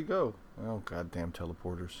fuck did he go? Oh, goddamn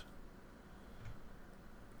teleporters.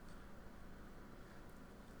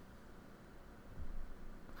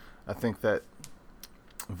 I think that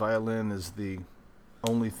violin is the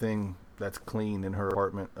only thing that's clean in her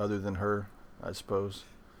apartment other than her, I suppose.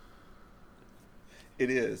 It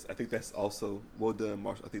is. I think that's also well done,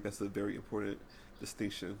 Marshall. I think that's a very important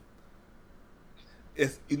distinction.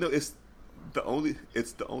 It's the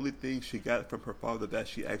only thing she got from her father that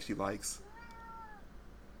she actually likes.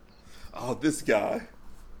 Oh, this guy,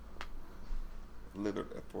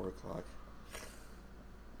 Leonard at 4:00.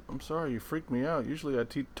 I'm sorry, you freaked me out. Usually I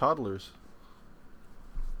teach toddlers.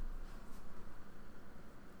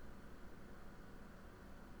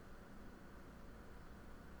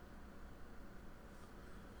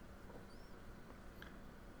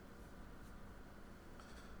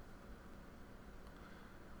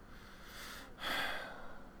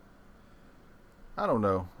 I don't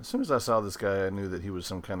know. As soon as I saw this guy, I knew that he was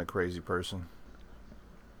some kind of crazy person.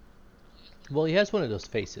 Well, he has one of those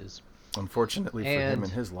faces, Unfortunately for him And- in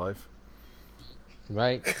his life.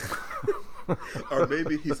 right? Or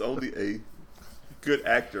maybe he's only a good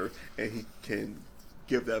actor and he can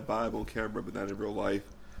give that vibe on camera, but not in real life.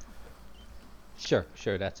 Sure,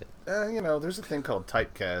 that's it. There's a thing called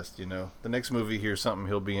typecast, The next movie, here's something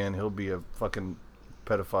he'll be in. He'll be a fucking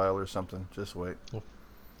pedophile or something. Just wait.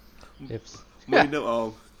 If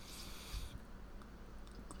Well,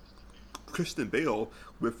 Christian Bale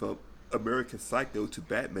with American Psycho to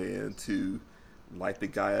Batman to like the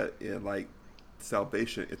guy in like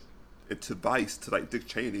Salvation and to Vice to like Dick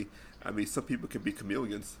Cheney. I mean, some people can be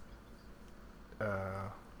chameleons.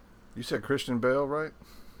 You said Christian Bale, right?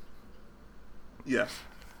 Yeah,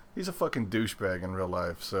 He's a fucking douchebag in real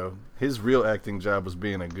life, so his real acting job was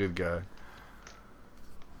being a good guy.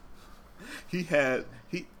 he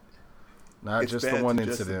Not it's just bad the one to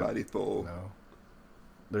judge incident. somebody for- No.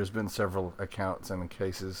 There's been several accounts and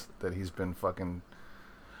cases that he's been fucking...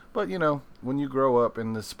 But, when you grow up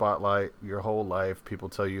in the spotlight your whole life, people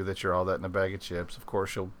tell you that you're all that in a bag of chips. Of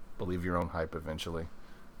course, you'll believe your own hype eventually.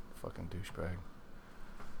 Fucking douchebag.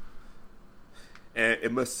 And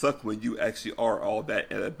it must suck when you actually are all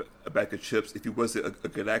that in a bag of chips. If he wasn't a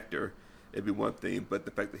good actor, it'd be one thing. But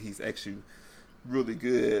the fact that he's actually really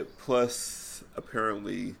good, plus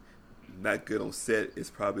apparently not good on set, is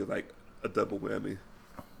probably like a double whammy.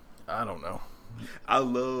 I don't know. I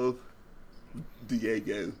love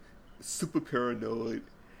Diego. Super paranoid.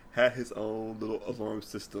 Had his own little alarm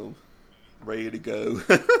system ready to go.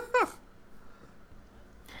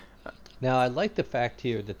 Now, I like the fact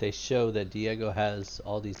here that they show that Diego has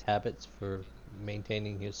all these habits for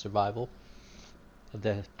maintaining his survival.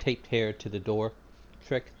 The taped hair to the door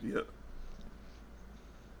trick. Yep.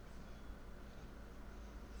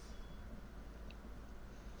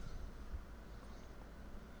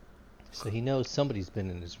 So he knows somebody's been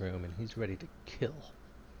in his room and he's ready to kill.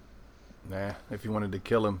 Nah, if you wanted to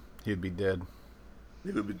kill him, he'd be dead.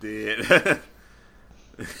 He would be dead.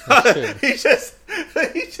 That's true.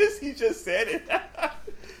 he just said it.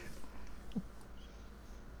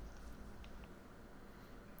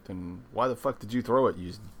 Then why the fuck did you throw it,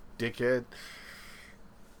 you dickhead?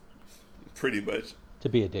 Pretty much. To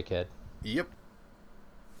be a dickhead. Yep.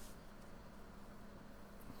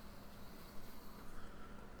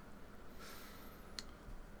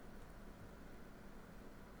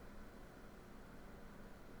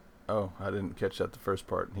 Oh, I didn't catch that the first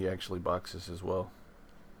part. He actually boxes as well.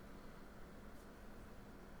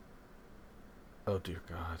 Oh dear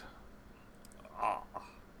God.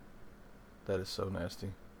 That is so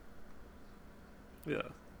nasty. Yeah.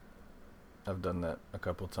 I've done that a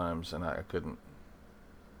couple times and I couldn't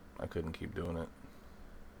keep doing it.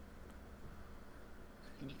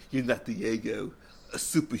 You're not Diego, a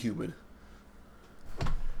superhuman.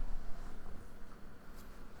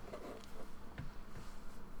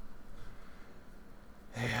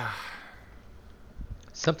 Yeah.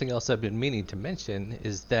 Something else I've been meaning to mention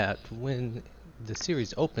is that when the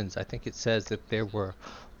series opens, I think it says that there were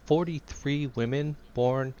 43 women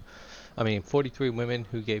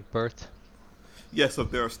who gave birth Yeah, so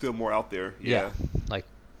there are still more out there. Yeah. like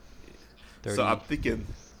So I'm thinking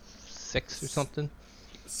 36 or something.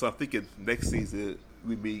 So I'm thinking next season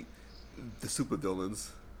we meet the supervillains.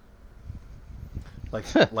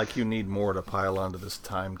 Like you need more to pile onto this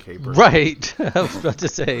time caper. Right. I was about to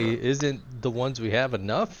say, isn't the ones we have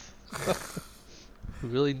enough? We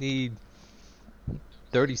really need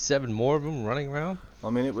 37 more of them running around? I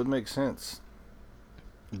mean, it would make sense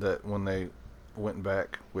that when they went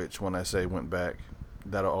back, which when I say went back,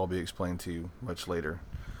 that'll all be explained to you much later.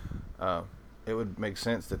 It would make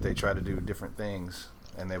sense that they try to do different things,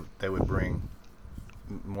 and they would bring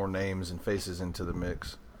more names and faces into the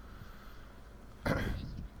mix.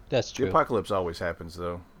 That's The true. apocalypse always happens,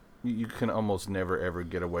 though. You can almost never ever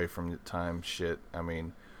get away from the time shit. I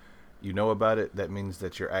mean, you know about it, that means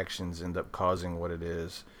that your actions end up causing what it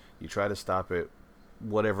is. You try to stop it,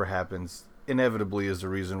 whatever happens inevitably is the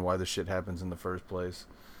reason why the shit happens in the first place.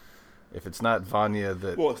 If it's not Vanya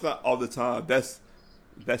that... Well, it's not all the time. It's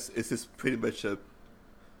just pretty much a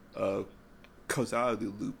causality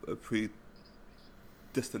loop, a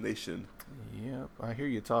predestination. Yep, I hear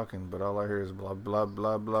you talking, but all I hear is blah, blah,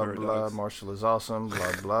 blah, blah, blah. Paradox. Marshall is awesome,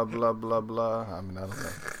 blah, blah, blah, blah, blah. I mean, I don't know.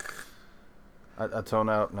 I tone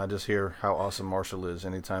out and I just hear how awesome Marshall is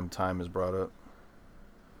anytime time is brought up.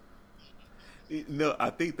 No, I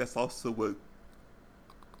think that's also what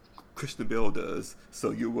Christian Bale does.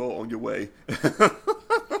 So you're well on your way.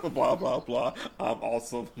 Blah, blah, blah. I'm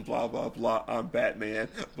awesome. Blah, blah, blah. I'm Batman.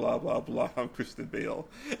 Blah, blah, blah. I'm Christian Bale.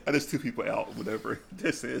 And there's two people out, whatever.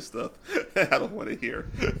 They're saying stuff I don't want to hear.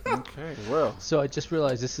 Okay, well, So I just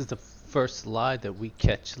realized this is the first lie that we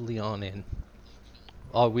catch Leon in.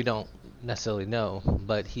 Oh, we don't necessarily know,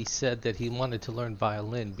 but he said that he wanted to learn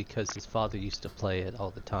violin because his father used to play it all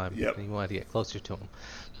the time, Yep. and he wanted to get closer to him.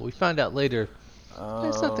 But we found out later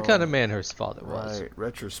that's not the kind of man her father was. right,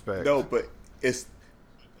 retrospect. No, but it's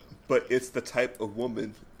the type of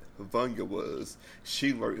woman Vanya was.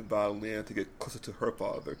 She learned violin to get closer to her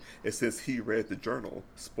father. And since he read the journal,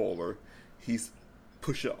 spoiler, he's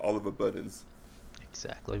pushing all of her buttons.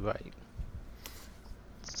 Exactly right.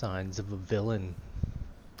 Signs of a villain.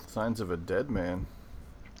 Signs of a dead man.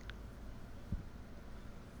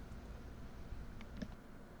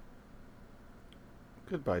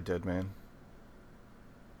 Goodbye, dead man.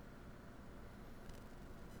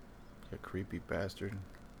 You creepy bastard.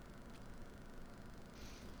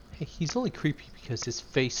 Hey, he's only creepy because his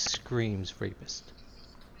face screams rapist.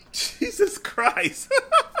 Jesus Christ!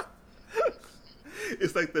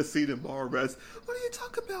 It's like the scene in Mallrats. What are you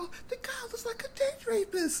talking about? The guy looks like a date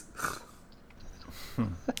rapist.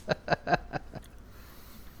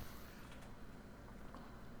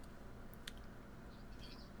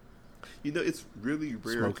 You know, it's really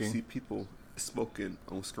rare Smoking. to see people smoking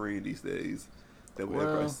on screen these days. That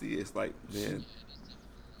whenever I Well- see it, it's like, man,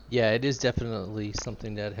 Yeah, it is definitely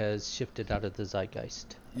something that has shifted out of the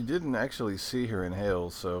zeitgeist. You didn't actually see her inhale,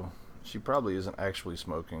 so she probably isn't actually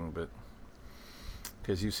smoking, but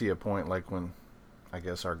because you see a point like when, I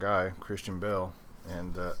guess, our guy, Christian Bale,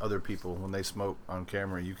 and other people, when they smoke on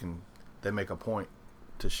camera, they make a point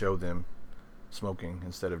to show them smoking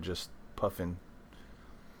instead of just puffing.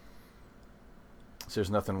 So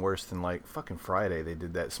there's nothing worse than, like, fucking Friday they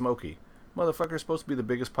did that. Smokey. Motherfucker's supposed to be the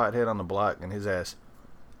biggest pothead on the block, and his ass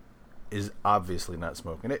is obviously not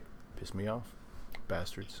smoking. It pissed me off.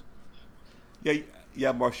 Bastards.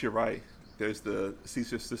 yeah, Marsh, you're right. There's the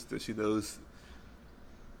Caesar sister. She knows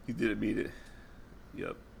you didn't mean it.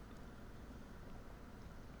 Yep.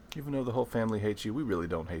 Even though the whole family hates you, we really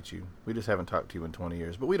don't hate you. We just haven't talked to you in 20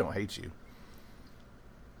 years, but we don't hate you.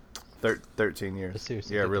 13 years. But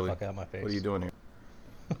seriously, yeah, get the really. fuck out of my face. What are you doing here?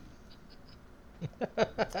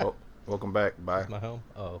 Oh, welcome back. Bye. My home?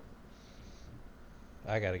 Oh.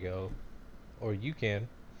 I gotta go. Or you can.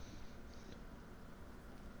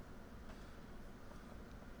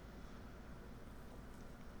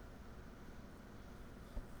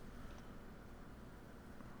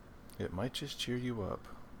 It might just cheer you up.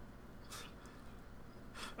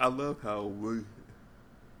 I love how we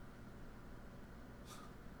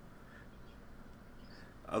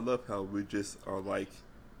just are like,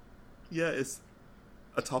 yeah, it's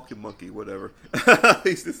a talking monkey, whatever.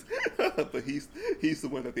 He's just, but he's the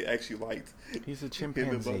one that they actually liked. He's a Him and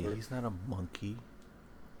chimpanzee. Butler. He's not a monkey.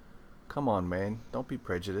 Come on, man. Don't be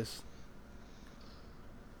prejudiced.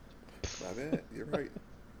 My bad. You're right.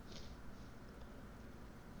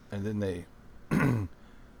 And then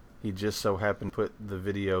he just so happened to put the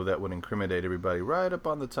video that would incriminate everybody right up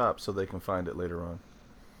on the top so they can find it later on.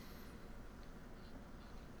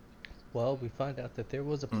 Well, we find out that there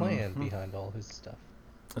was a plan behind all his stuff.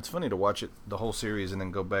 It's funny to watch it, the whole series, and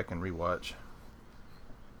then go back and rewatch.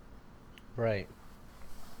 Right.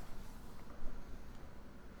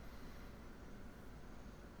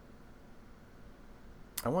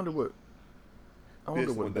 I wonder what This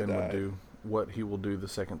one that Ben would died. do. What he will do the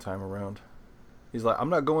second time around. He's like, I'm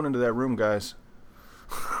not going into that room, guys.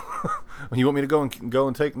 You want me to go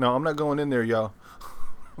and take? No, I'm not going in there, y'all.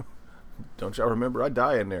 Don't y'all remember? I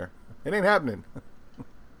die in there. It ain't happening.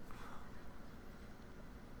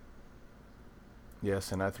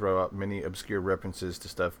 Yes, and I throw out many obscure references to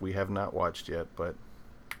stuff we have not watched yet, but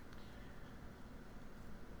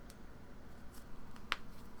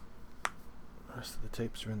the rest of the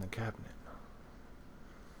tapes are in the cabinet.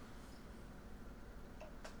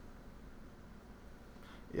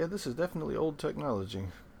 Yeah, this is definitely old technology.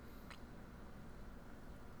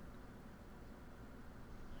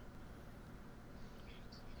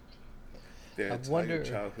 Their I entire wonder-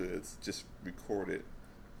 childhoods just recorded.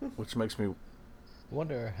 Which makes me...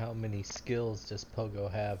 Wonder how many skills does Pogo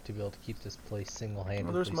have to be able to keep this place single-handedly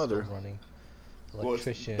Well, there's Mother. still running? Well,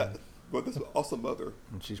 Electrician. Well, this was also Mother.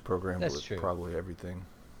 And she's programmed That's with true. probably everything.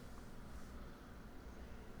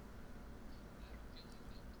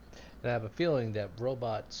 And I have a feeling that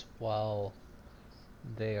robots, while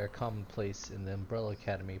they are commonplace in the Umbrella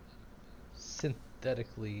Academy,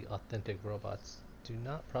 synthetically authentic robots do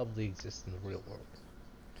not probably exist in the real world.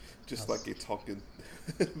 Just like a talking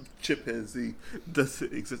chimpanzee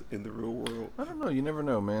doesn't exist in the real world. I don't know. You never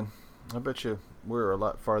know, man. I bet you we're a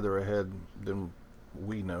lot farther ahead than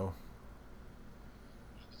we know.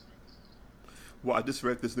 Well, I just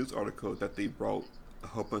read this news article that they brought a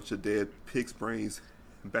whole bunch of dead pigs' brains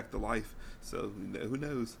back to life. So who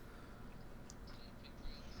knows?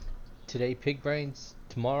 Today, pig brains.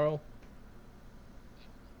 Tomorrow,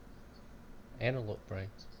 antelope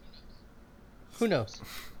brains. Who knows?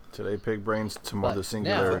 Today, pig brains. Tomorrow, But the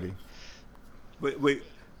singularity. Wait.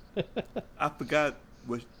 I forgot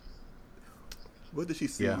what did she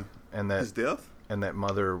see? Yeah, and His that death? and that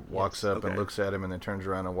mother walks up and Okay. looks at him and then turns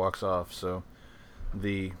around and walks off. So,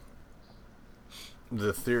 the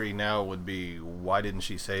theory now would be, why didn't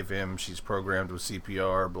she save him? She's programmed with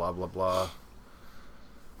CPR. Blah blah blah.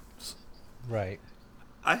 Right.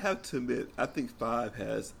 I have to admit, I think 5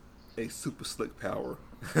 has a super slick power.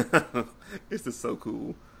 It's just so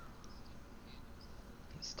cool.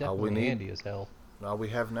 It's All we definitely need- handy as hell. All we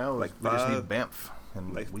have now is Like we just need five- Banff,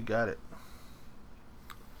 and like- we got it.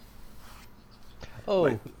 Oh,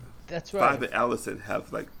 Like, that's 5 right. and Allison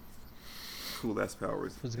have like cool ass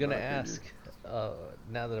powers. I was in gonna my opinion. ask,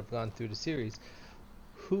 now that I've gone through the series,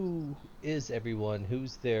 who is everyone?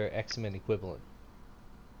 Who's their X-Men equivalent?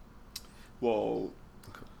 Well,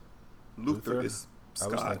 Luther Luther? is I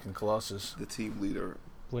was Scott, thinking Colossus. the team leader.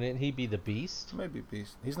 Wouldn't he be the Beast? Maybe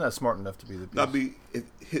Beast. He's not smart enough to be the Beast. I mean,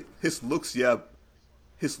 his looks, yeah,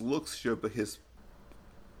 sure, but his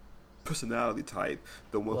personality type,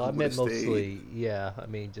 the one Well, I who would meant have stayed. mostly, yeah. I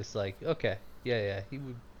mean, just like, okay, yeah, he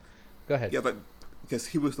would. Go ahead. Yeah, but because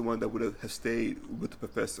he was the one that would have stayed with the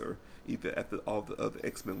professor either after all the other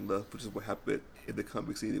X-Men left, which is what happened in the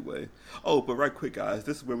comics anyway. Oh, but right quick, guys,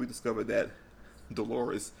 this is where we discovered that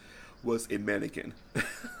Dolores was a mannequin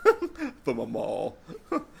from a mall.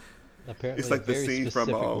 Apparently, it's like a the very scene from,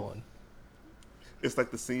 specific one. It's like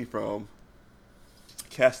the scene from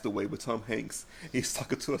Castaway with Tom Hanks. He's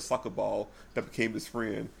talking to a soccer ball that became his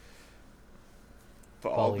friend. For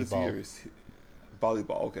all these Volleyball. years,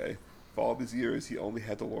 volleyball. Okay, for all these years, he only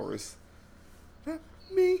had Dolores.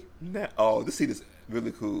 Me now. Oh, this scene is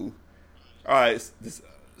really cool. All right, this is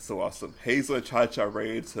so awesome. Hazel and Cha Cha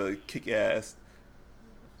ready to kick ass.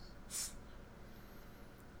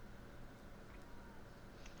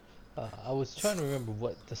 I was trying to remember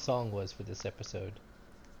what the song was for this episode.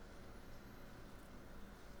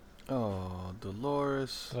 Oh,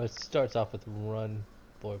 Dolores. Well, it starts off with "Run,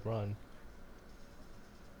 Boy, Run."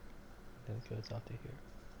 Then it goes off to here.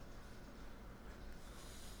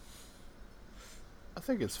 I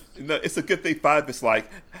think it's No, it's a good thing 5 is like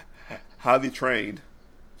highly trained.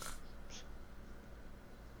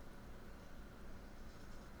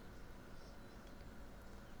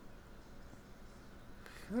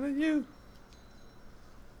 How did you?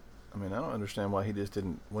 I mean, I don't understand why he just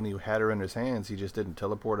didn't, when he had her in his hands, he just didn't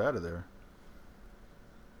teleport out of there.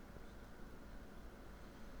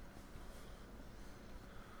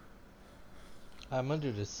 I'm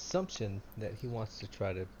under the assumption that he wants to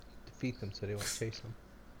try to defeat them so they won't chase him.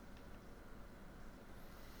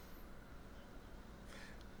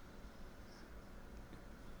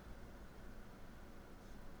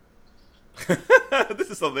 This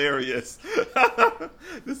is hilarious.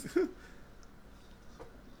 This,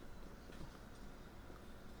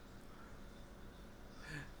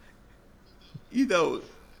 you know,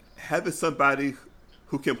 having somebody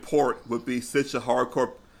who can port would be such a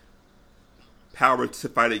hardcore power to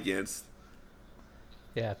fight against.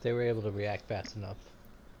 Yeah, if they were able to react fast enough.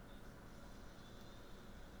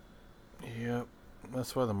 Yep.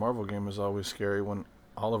 That's why the Marvel game is always scary when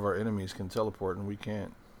all of our enemies can teleport and we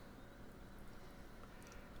can't.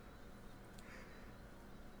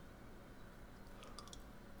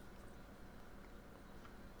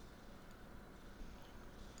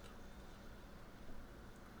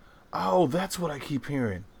 Oh, that's what I keep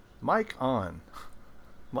hearing. Mic on.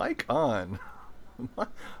 Mic on.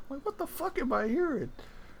 What the fuck am I hearing?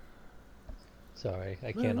 Sorry,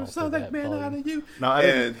 I can't alter Sound like that man volume. out of you. No, I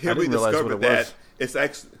And here we didn't realize what discovered it that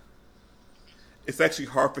was. it's actually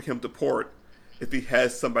hard for him to port if he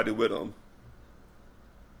has somebody with him.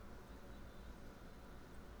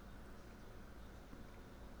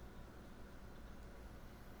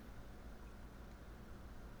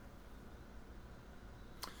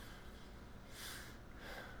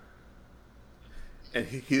 And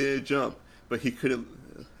he didn't jump, but he couldn't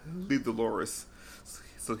leave Dolores,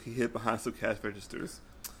 so he hid behind some cash registers.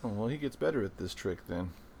 Oh, well, he gets better at this trick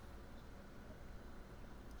then.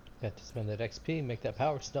 Got to spend that XP, make that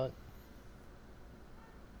power stunt.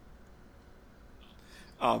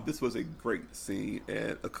 This was a great scene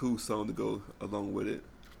and a cool song to go along with it.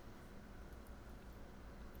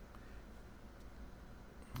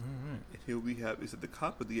 And here we have, is it the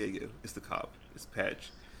cop or Diego? It's the cop. It's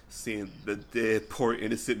Patch. Seeing the dead, poor,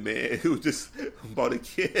 innocent man who just bought a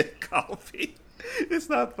kid coffee. It's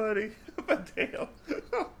not funny, but damn.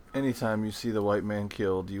 Anytime you see the white man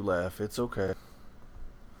killed, you laugh. It's okay.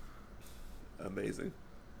 Amazing.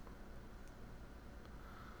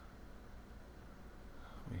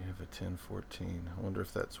 We have a 1014. I wonder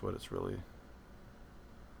if that's what it's really.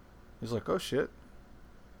 He's like, oh shit.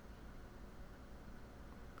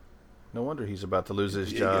 No wonder he's about to lose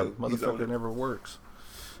his job. he's on Motherfucker it. never works.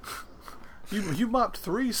 You mopped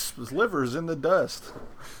 3 livers in the dust.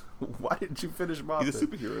 Why didn't you finish mopping? He's a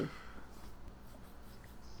superhero.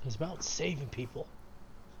 It's about saving people.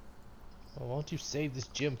 Well, why don't you save this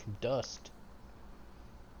gym from dust?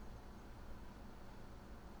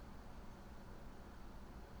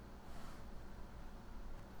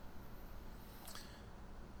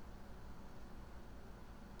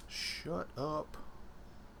 Shut up.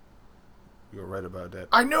 You were right about that.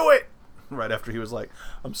 I knew it! Right after he was like,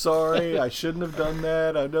 I'm sorry, I shouldn't have done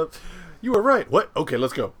that. I know. You were right. What? Okay,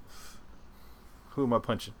 let's go. Who am I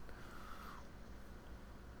punching?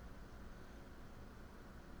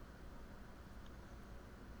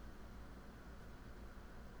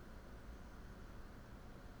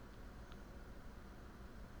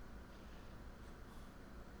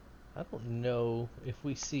 I don't know if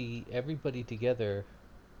we see everybody together.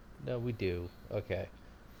 No, we do. Okay.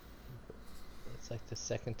 It's like the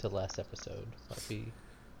second to last episode. Might be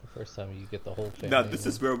the first time you get the whole family. Now this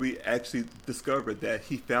is where we actually discovered that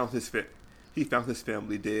he found his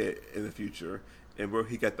family dead in the future, and where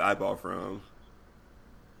he got the eyeball from.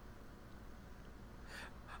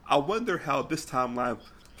 I wonder how this timeline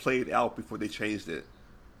played out before they changed it.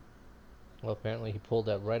 Well, apparently he pulled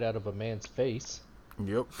that right out of a man's face.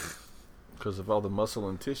 Yep. Because of all the muscle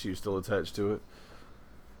and tissue still attached to it.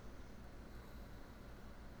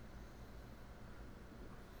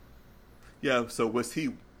 Yeah, so was he...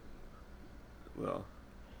 Well...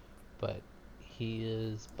 But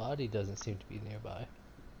his body doesn't seem to be nearby.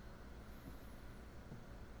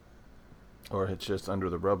 Or it's just under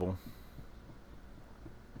the rubble.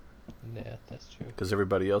 Yeah, that's true. Because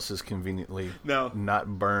everybody else is conveniently No.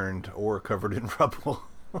 not burned or covered in rubble.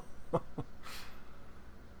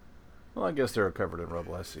 Well, I guess they're covered in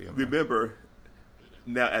rubble. I see him. Remember,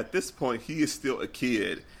 now at this point, he is still a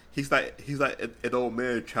kid. He's like an old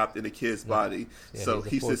man trapped in a kid's body. Yeah, So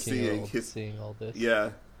he's a just seeing 14-year-old seeing all this. Yeah.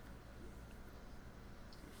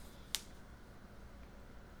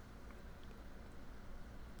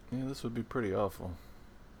 Yeah, this would be pretty awful.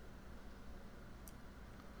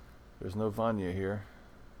 There's no Vanya here.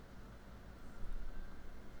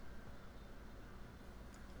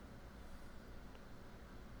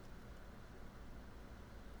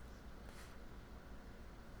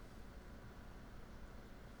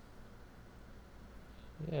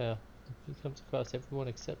 Yeah, he comes across everyone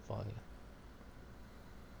except Vanya.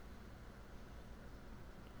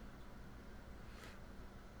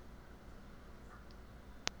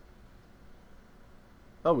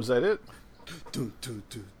 Oh, was that it?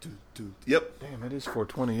 Yep. Damn, it is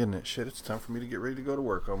 4:20, isn't it? Shit, it's time for me to get ready to go to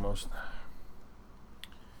work almost.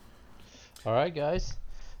 Alright, guys.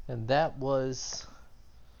 And that was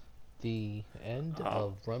the end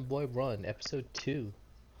of Run Boy Run, episode 2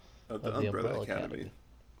 Of the of the Umbrella Umbrella Academy. Academy.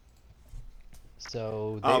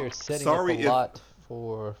 So they're setting up sorry a if- lot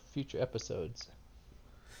for future episodes.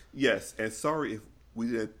 Yes, and sorry if we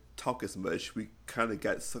didn't talk as much. We kind of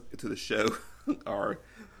got sucked into the show or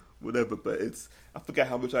whatever, but I forgot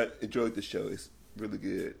how much I enjoyed the show. It's really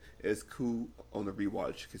good. It's cool on the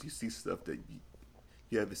rewatch because you see stuff that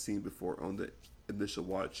you haven't seen before on the initial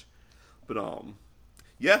watch. But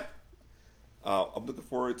yeah, I'm looking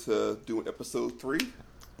forward to doing episode 3.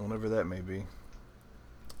 Whenever that may be.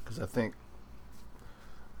 Because I think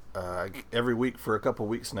every week for a couple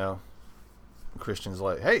weeks now, Christian's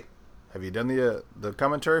like, hey, have you done the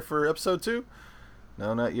commentary for episode 2?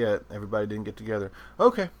 No, not yet. Everybody didn't get together.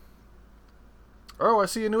 Okay. Oh, I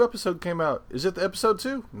see a new episode came out. Is it the episode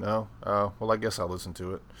 2? No. Oh, well, I guess I'll listen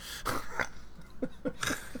to it.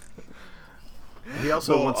 He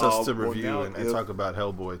also wants us to review now and talk about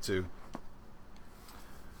Hellboy, too.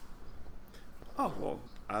 Oh, well,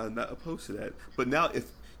 I'm not opposed to that. But now, if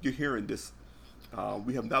you're hearing this,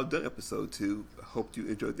 we have now done episode 2. I hope you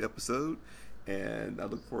enjoyed the episode, and I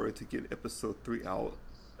look forward to getting episode 3 out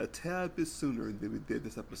a tad bit sooner than we did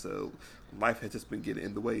this episode. Life has just been getting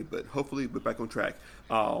in the way, but hopefully we're back on track.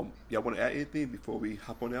 Y'all want to add anything before we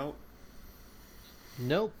hop on out?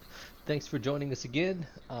 Nope. Thanks for joining us again.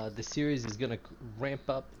 The series is going to ramp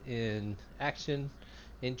up in action,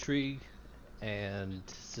 intrigue, and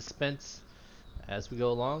suspense as we go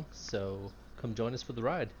along. So come join us for the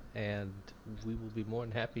ride, and we will be more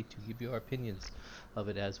than happy to give you our opinions of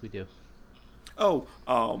it as we do. Oh,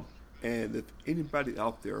 and if anybody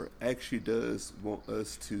out there actually does want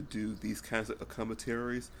us to do these kinds of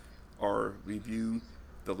commentaries or review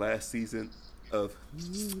the last season of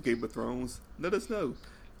Game of Thrones, let us know.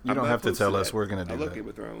 You don't have to tell us. We're going to do that. I love Game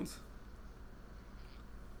of Thrones.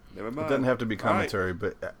 Never mind. It doesn't have to be All right. commentary,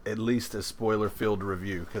 but at least a spoiler-filled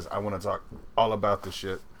review, because I want to talk all about the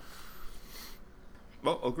shit.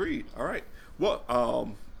 Well, agreed. All right.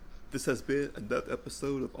 Well, this has been another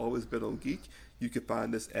episode of Always Bet on Geek. You can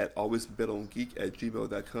find us at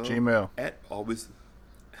alwaysbetongeek@gmail.com. Gmail. At always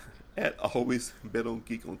bet on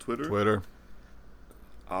geek on Twitter.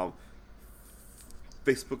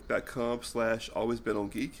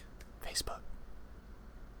 Facebook.com/alwaysbetongeek. Facebook.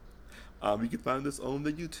 You can find us on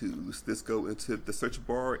the YouTubes. Just go into the search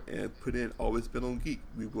bar and put in Always Bet on Geek.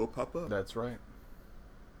 We will pop up. That's right.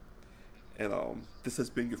 And this has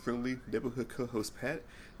been your friendly neighborhood co-host Pat,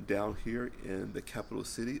 down here in the capital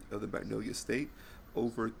city of the Magnolia State.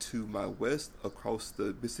 Over to my west, across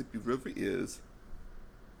the Mississippi River, is...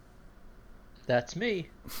 That's me.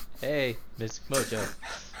 Hey, Mystic Mojo,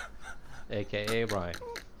 aka Ryan.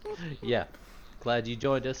 Yeah, glad you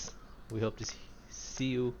joined us. We hope to see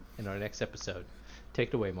you in our next episode. Take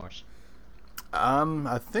it away, Marsh.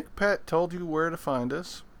 I think Pat told you where to find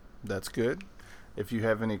us. That's good. If you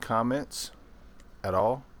have any comments at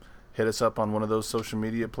all, hit us up on one of those social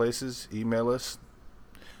media places. Email us.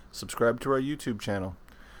 Subscribe to our YouTube channel.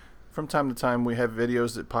 From time to time, we have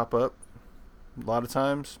videos that pop up. A lot of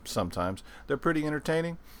times, sometimes, they're pretty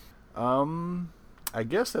entertaining. I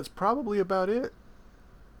guess that's probably about it.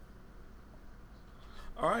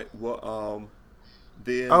 All right, well,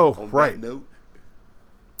 then Oh, on right. that note...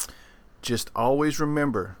 Just always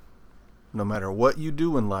remember, no matter what you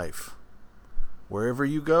do in life, wherever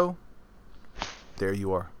you go, there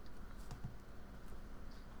you are.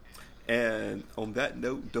 And on that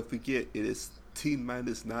note, don't forget, it is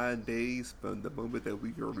T-minus 9 days from the moment that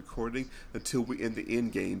we are recording until we're in the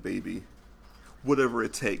end game, baby. Whatever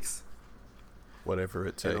it takes. Whatever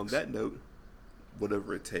it takes. And on that note,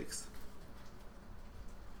 whatever it takes.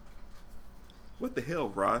 What the hell,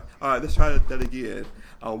 Ryan? All right, let's try that again.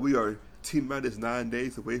 We are T-minus 9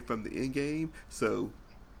 days away from the end game, so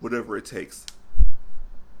whatever it takes.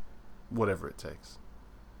 Whatever it takes.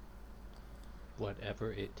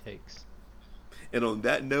 Whatever it takes. And on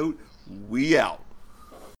that note, we out.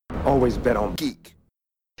 Always bet on geek.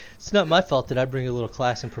 It's not my fault that I bring a little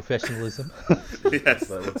class and professionalism. Yes,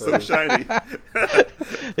 so shiny.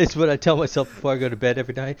 It's what I tell myself before I go to bed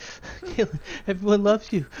every night. Caitlin, everyone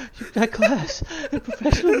loves you. You've got class and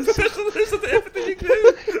professionalism. Professionalism, everything you can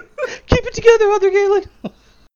do. Keep it together, Other Galen.